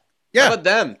 Yeah. How about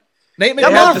them? Nate They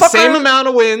That had the motherfucker- same amount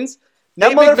of wins. that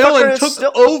Nate motherfucker McMillan is took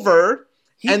still- over,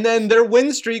 He- and then their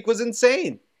win streak was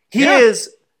insane. He Yeah.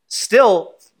 is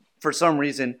still, for some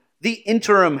reason, the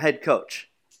interim head coach.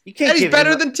 You can't And he's give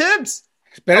better him than Tibbs.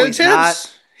 Better No, than he's Tibbs.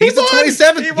 not. He's the won.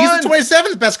 27th. He He's won. the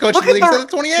 27th best coach Look in the league. at Instead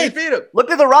of He 28th. beat him. Look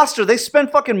at the roster. They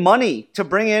spent fucking money to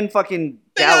bring in fucking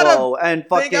They got Gallo and They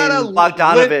fucking got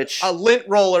Bogdanovich. a lint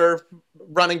roller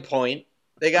running point.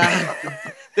 They got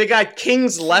they got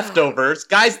Kings leftovers,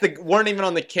 guys that weren't even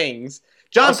on the Kings.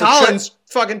 John Also, Collins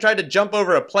fucking tried to jump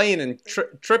over a plane and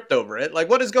tripped over it. Like,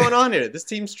 what is going on here? This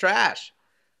team's trash.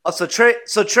 So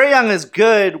Trae Young is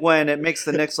good when it makes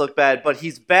the Knicks look bad, but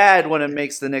he's bad when it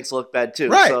makes the Knicks look bad too.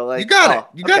 Right. So, like, you got oh, it.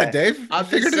 You got okay. it, Dave. You I'm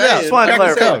figured just it out. saying. Just wanted to Crack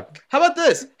the clarify. code. How about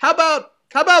this? How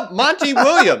about Monty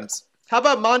Williams? How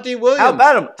about Monty Williams? How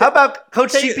about him? How about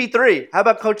Coach Take it. CP3? How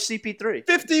about Coach CP3?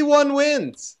 51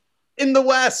 wins in the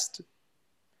West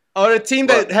on a team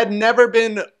that had never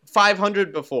been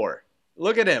 500 before.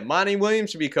 Look at him. Monty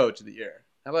Williams should be coach of the year.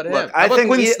 How about him? Look, How I about think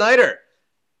Quinn he- Snyder?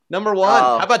 Number one.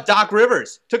 Oh. How about Doc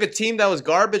Rivers? Took a team that was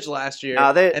garbage last year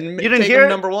and You didn't take hear him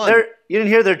number one. You didn't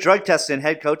hear they're drug testing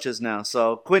head coaches now.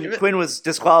 So Quinn was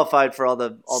disqualified for all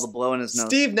the blow in his nose.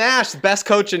 Steve Nash, the best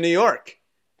coach in New York.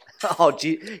 Oh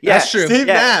gee, yeah, That's true. Steve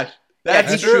Yeah. Nash. That's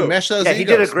That's true. true. Mesh those Yeah, egos. he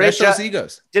did a great Mesh those job.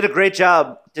 egos. did a great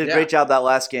job. Did a Yeah. great job that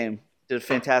last game. Did a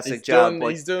fantastic He's job. doing, boy.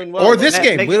 he's doing well. Or this Make-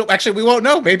 game. make- We won't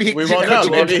know. Maybe We won't know.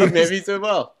 Maybe Maybe he's doing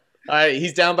well. All right,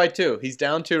 he's down by 2. He's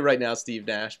down 2 right now, Steve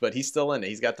Nash, but he's still in it.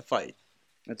 He's got the fight.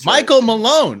 That's right. Michael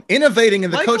Malone innovating in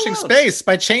the Michael coaching Malone. space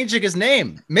by changing his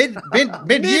name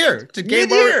mid-year to gain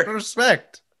more mid-year.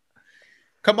 respect.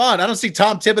 Come on, I don't see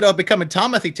Tom Thibodeau becoming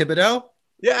Timothy Thibodeau.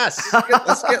 Yes.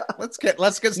 Let's get Nate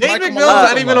Michael McMillan's Malone.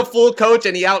 not even a full coach,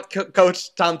 and he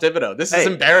out-coached Tom Thibodeau. This is Hey.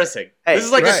 embarrassing. Hey, this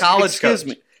is like right. a college Excuse coach.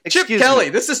 me. Chip Excuse Kelly.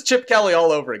 me. This is Chip Kelly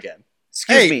all over again.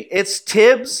 Excuse Hey. me. It's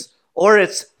Tibbs or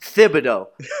it's Thibodeau.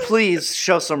 Please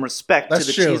show some respect That's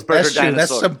to the true. cheeseburger That's true.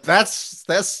 dinosaur.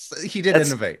 That's he did That's-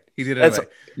 innovate. He did That's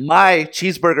innovate. my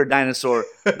cheeseburger dinosaur,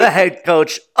 the head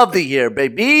coach of the year,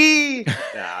 baby.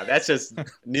 Nah, that's just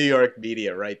New York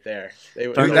media right there. They,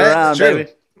 Turn it That's around, true.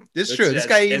 baby. It's It's true. This just-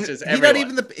 guy, it's just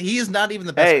he is not even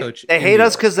the best Hey, coach. they in hate New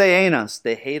us York. because they ain't us.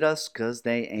 They hate us because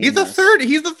they ain't He's the us. third.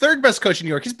 He's the third best coach in New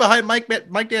York. He's behind Mike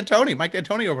D'Antoni. Mike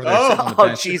D'Antoni over there. sitting on the Oh,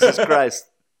 bench. Jesus Christ.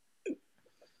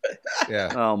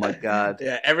 Yeah. Oh my God.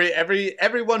 Yeah,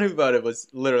 everyone who voted was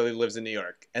literally lives in New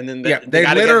York, and then Yeah, they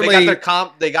got literally- their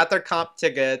comp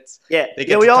tickets. Yeah, They yeah.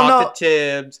 get We to all know. talk to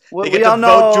Tibbs. We- They we get to all vote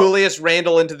know- Julius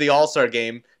Randle into the All-Star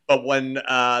game, but when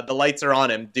the lights are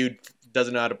on him, dude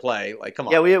doesn't know how to play. Like, come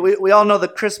on. Yeah, we all know the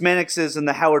Chris Mannixes and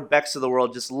the Howard Becks of the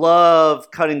world just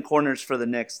love cutting corners for the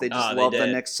Knicks. They just love the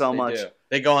Knicks so much. Do.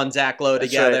 They go on Zach Lowe That's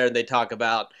together right. and they talk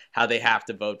about how they have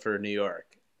to vote for New York.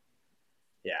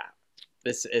 Yeah,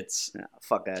 it's Yeah,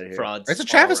 fuck out of here. frauds. It's a all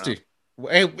travesty.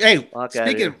 Hey, Fuck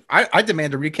speaking, outta I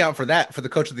demand a recount for that for the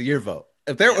coach of the year vote.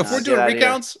 If Nah, we're get doing outta here.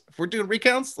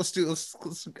 recounts,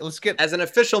 let's get. As an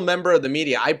official member of the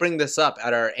media, I bring this up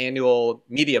at our annual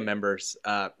media members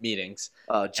meetings,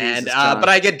 Oh Jesus. and John. but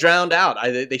I get drowned out.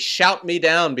 They shout me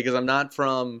down because I'm not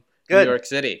from Good. New York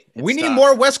City. It's We need tough.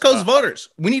 more West Coast voters.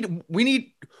 We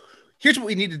need. Here's what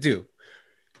we need to do.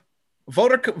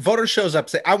 Voter shows up,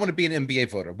 say, I want to be an NBA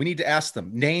voter. We need to ask them,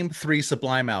 name 3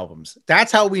 Sublime albums.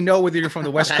 That's how we know whether you're from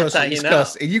the West That's Coast or how you East know.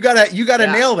 Coast. And you gotta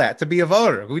Yeah. nail that to be a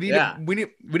voter. We need Yeah. we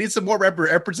need some more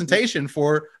representation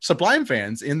for Sublime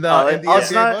fans in the it's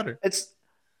NBA not. voter.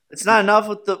 It's not enough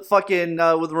with the fucking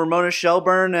with Ramona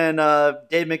Shelburne and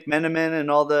Dave McMenamin and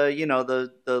all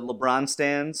the the LeBron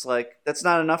stands. Like that's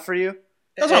not enough for you.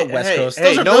 Those aren't West Coast. Hey,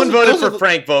 Those are- no one those- voted those are for the-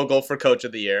 Frank Vogel for Coach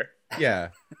of the Year. Yeah.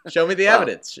 Show me the Well,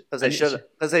 evidence. Because they should.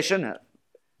 Because they shouldn't have.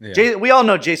 Yeah. We all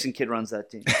know Jason Kidd runs that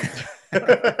team.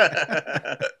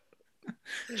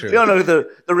 True. We all know who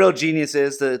the real genius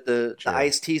is. The True.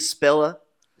 Ice-T Spilla.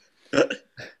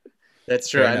 That's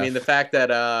true. Fair I enough. mean, the fact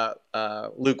that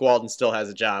Luke Walton still has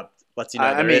a job lets you know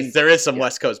I there mean, is there is some yeah.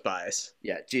 West Coast bias.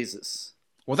 Yeah, Jesus.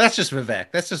 Well, that's just Vivek.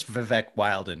 That's just Vivek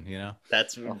Wilden, you know?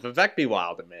 That's Vivek be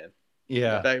wild, man.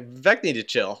 Yeah. Vivek need to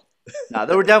chill. No,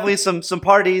 there were definitely some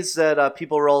parties that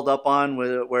people rolled up on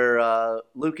where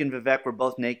Luke and Vivek were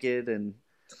both naked and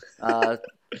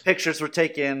pictures were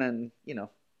taken and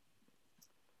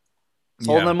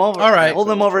holding them over. All right. holding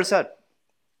them over his head.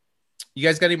 You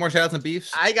guys got any more shout outs and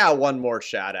beefs? I got one more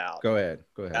shout out. Go ahead.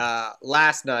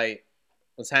 Last night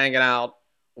was hanging out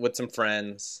with some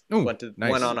friends. Ooh, went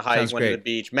nice. on a hike. Sounds went to great. the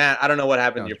beach. Matt, I don't know what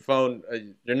happened. Sounds- Your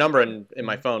phone, your number in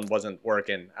my phone wasn't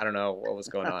working. I don't know what was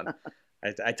going on.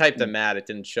 I typed in Matt. It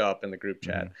didn't show up in the group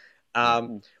chat.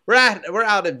 We're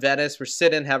out at Venice. We're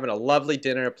sitting having a lovely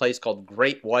dinner at a place called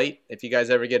Great White. If you guys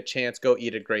ever get a chance, go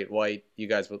eat at Great White. You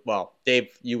guys would. Well, Dave,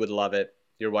 you would love it.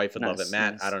 Your wife would love Nice, it.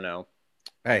 Matt, nice. I don't know.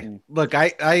 Hey, look, I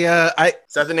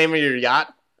Is that the name of your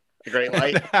yacht? The Great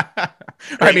White.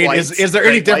 I mean, Whites. is there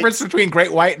any Great difference Whites. between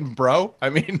Great White and Bro? I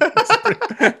mean,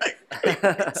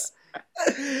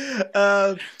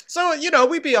 So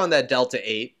we be on that Delta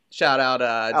 8. Shout out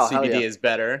hell CBD yeah. is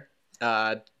better.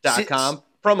 .com.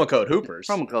 Promo code Hoopers.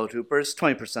 Promo code Hoopers,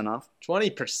 20% off.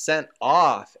 20%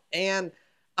 off. And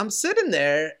I'm sitting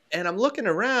there and I'm looking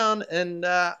around and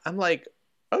I'm like,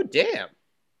 oh, damn.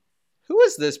 Who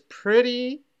is this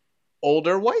pretty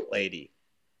older white lady?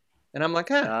 And I'm like,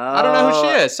 I don't know who she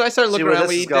is. So I started See looking where around. this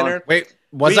We is eat going. dinner. wait,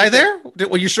 was We- I there?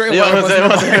 Were you sure it Yeah,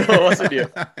 wasn't? it wasn't you.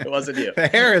 It wasn't you. The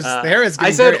hair is I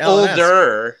getting said very LNS.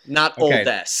 older, not Okay.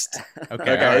 oldest. Okay,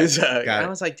 Okay, all right. so Got I it.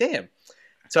 was like, damn.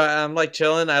 So I'm like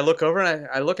chilling. I look over and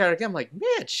I look at her again. I'm like,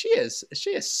 man, she is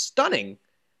stunning.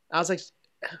 I was like,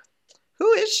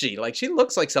 who is she? Like, she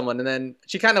looks like someone. And then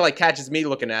she kind of like catches me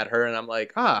looking at her, and I'm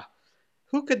like,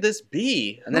 who could this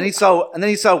be? And then he saw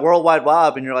Worldwide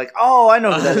Wob, and you're like, oh, I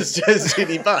know who that It's is. just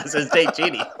Genie Buzz. It's Date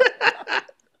Genie.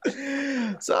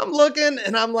 So I'm looking,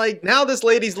 and I'm like, now this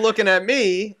lady's looking at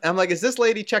me. I'm like, is this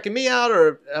lady checking me out,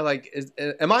 or like,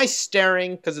 am I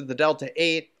staring because of the Delta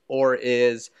 8, or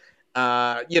is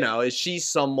she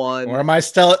someone? Or am I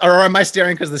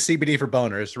staring because of the CBD for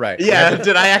boners? Right. Yeah,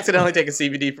 did I accidentally take a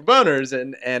CBD for boners?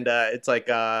 And it's like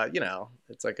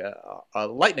it's like a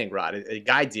lightning rod. It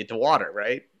guides you to water,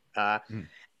 right?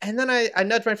 And then I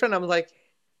nudged my friend. I was like,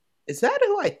 "Is that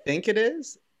who I think it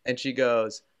is?" And she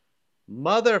goes,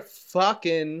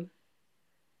 "Motherfucking."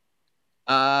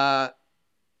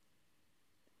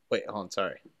 Wait, hold on.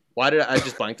 Sorry. Why did I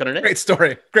just blanked on her name? Great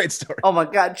story. Oh my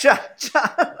God, John's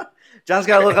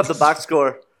got to look up the box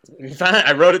score.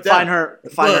 I wrote it down. Find her.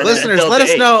 Listeners, Delta let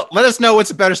us 8. know. Let us know what's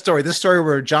a better story. This story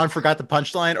where John forgot the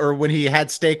punchline, or when he had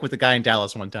steak with the guy in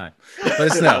Dallas one time. Let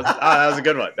us know. That was a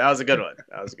good one. That was a good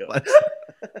one.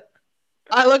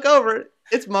 I look over.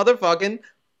 It's motherfucking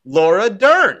Laura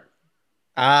Dern.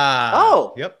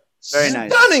 Oh. Yep. Very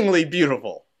nice. Stunningly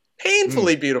beautiful.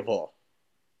 Painfully beautiful.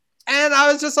 And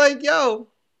I was just like, yo,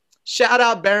 shout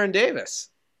out Baron Davis.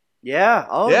 Yeah.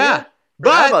 Oh, yeah.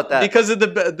 Forgot But about that. because of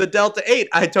the Delta 8,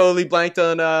 I totally blanked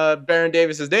on Baron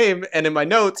Davis's name. And in my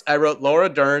notes, I wrote Laura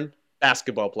Dern,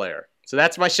 basketball player. So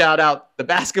that's my shout out. The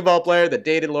basketball player that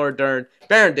dated Laura Dern,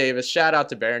 Baron Davis. Shout out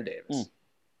to Baron Davis.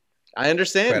 I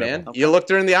understand, Incredible. man. Okay. You looked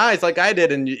her in the eyes like I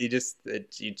did, and you just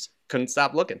couldn't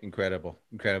stop looking. Incredible.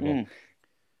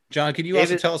 John, can you also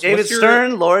David, tell us David what's your,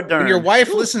 Stern, Laura Dern. when your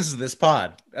wife listens to this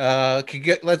pod?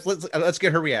 Let's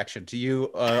get her reaction to you.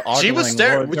 She was ogling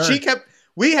staring. Laura She Dern. kept.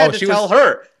 We had Oh, to she tell was-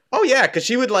 her. Oh yeah, because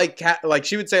she would like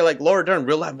she would say like Laura Dern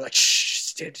real loud, like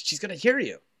shh, dude, she's gonna hear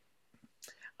you.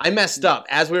 I messed up.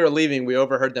 As we were leaving, we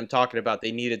overheard them talking about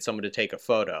they needed someone to take a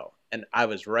photo, and I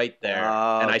was right there,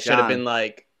 Oh, and I should have John. been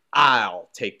like, "I'll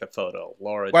take the photo."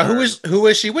 Laura. Well, Dern. who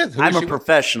is she with? Who I'm is a she with?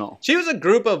 professional. She was a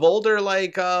group of older,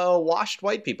 like washed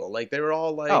white people. Like they were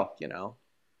all like, Oh. you know.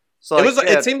 So It was.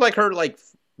 yeah, It seemed like her like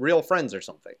real friends or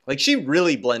something. Like she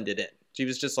really blended in. She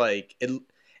was just like it.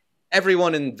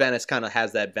 Everyone in Venice kind of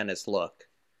has that Venice look,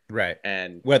 Right.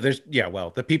 and Well, the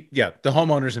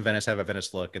homeowners in Venice have a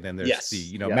Venice look, and then there's Yes. the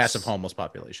Yes. massive homeless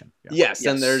population. Yeah. yes,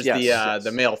 and there's yes.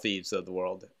 the male thieves of the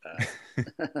world,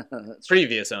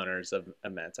 previous owners of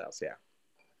Matt's house. Yeah,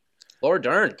 Laura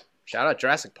Dern. Shout out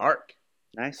Jurassic Park.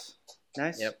 nice.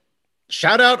 Yep.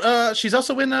 Shout out. She's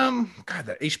also in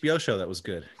that HBO show that was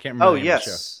good. Can't remember. Oh the name of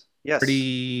the show.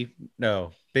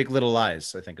 yes. Big Little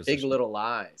Lies. I think is the Big show. Little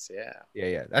Lies. Yeah.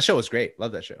 Yeah. That show was great.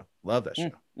 Love that show.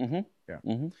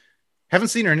 Mm-hmm. Haven't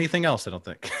seen her in anything else. I don't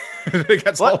think. I think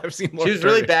that's What? all I've seen. Laura She was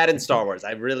really Dern. bad in Star Wars.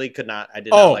 I really could not. I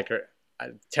did Oh. not like her.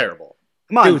 Terrible.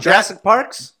 Come on, Dude, Jurassic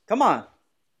Parks. Come on.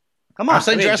 I've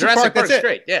seen Jurassic Park. That's Park's it.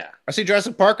 great. Yeah. I see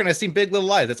Jurassic Park and I seen Big Little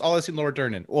Lies. That's all I've seen Laura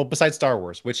Dern in. Well, besides Star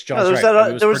Wars, which No, John's there was right.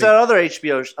 that. There was that other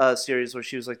HBO series where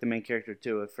she was like the main character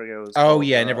too. I forget what it was. Oh called.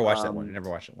 yeah, I never watched that one. I never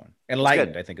watched that one.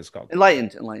 Enlightened, I think it's called.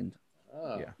 Enlightened.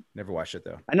 Oh. Yeah, never watched it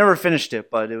though. I never finished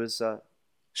it, but it was.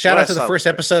 Shout What I out to the saw first was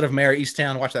great. episode of Mayor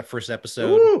Easttown. Watch that first episode.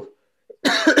 Woo!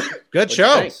 Good you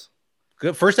show. think?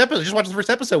 Good first episode. Just watch the first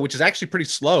episode, which is actually pretty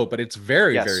slow, but it's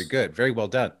very, Yes. very good. Very well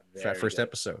done for that Very first good.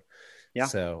 episode. Yeah.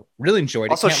 So really enjoyed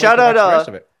it. Also, Can't wait shout to watch out, the rest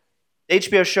of it.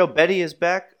 HBO show Betty is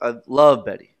back. I love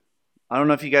Betty. I don't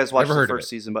know if you guys watched Never the heard of first it.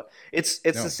 season, but it's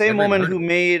No, the same never even woman heard who of it.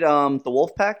 made the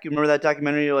Wolf Pack. You remember that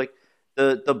documentary? Like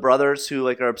the brothers who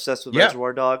like are obsessed with Yeah.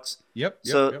 Reservoir Dogs. Yep.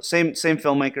 So same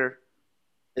filmmaker.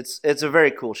 It's a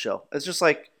very cool show. It's just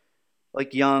like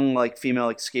young like female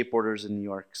like skateboarders in New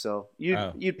York. So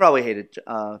you'd probably hate it,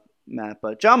 Matt,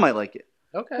 but John might like it.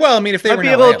 Okay. Well, I mean, if they Might were be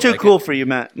in a LA, little I'd too like cool it. for you,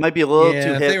 Matt. Might be a little Yeah,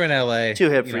 too if they hip. were in LA, Too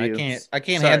hip you for know, you. I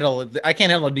can't Sorry.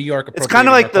 handle New York. It's kind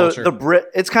of like appropriating our culture.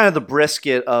 it's kind of the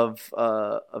brisket of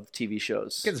TV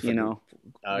shows. It's You know,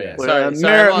 Oh yeah. Where, Sorry,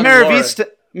 Mare I'm on Mare of Laura-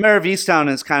 Mare of Easttown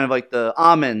is kind of like the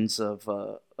almonds of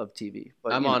TV.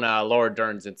 But, I'm you know. on Laura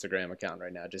Dern's Instagram account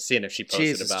right now, just seeing if she posted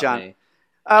Jesus, about John. me.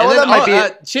 Well, And that then,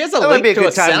 might be. she has a that might link be a to a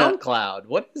good time to- SoundCloud.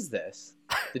 What is this?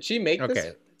 Did she make this?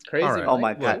 Okay. It's crazy. All right. Oh my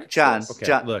Like, God, what is John. this? Okay,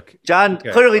 John, look. John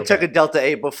Okay, clearly okay. took a Delta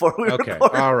 8 before we Okay.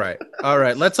 recorded. All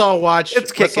right. Let's all watch.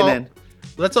 It's kicking in.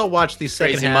 Let's all watch the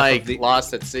second Crazy half Mike of the.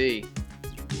 lost at sea.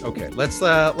 Okay. Let's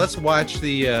watch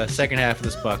the second half of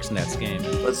this Bucks Nets game.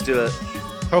 Let's do it.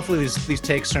 Hopefully these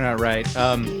takes turn out right.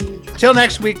 Till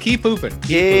next week. Keep pooping.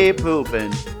 Keep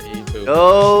pooping. He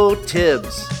Go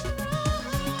Tibbs.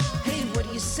 Hey, what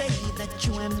do you say that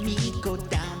you and me go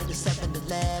down to the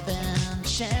 7-Eleven,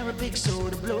 share a big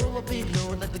soda, blow a big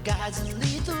load like the guys in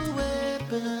Lethal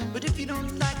Weapon? But if you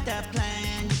don't like that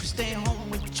plan, you can stay home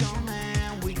with your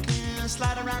man. We can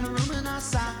slide around the room in our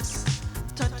socks,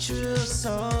 touch your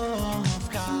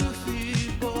soft car.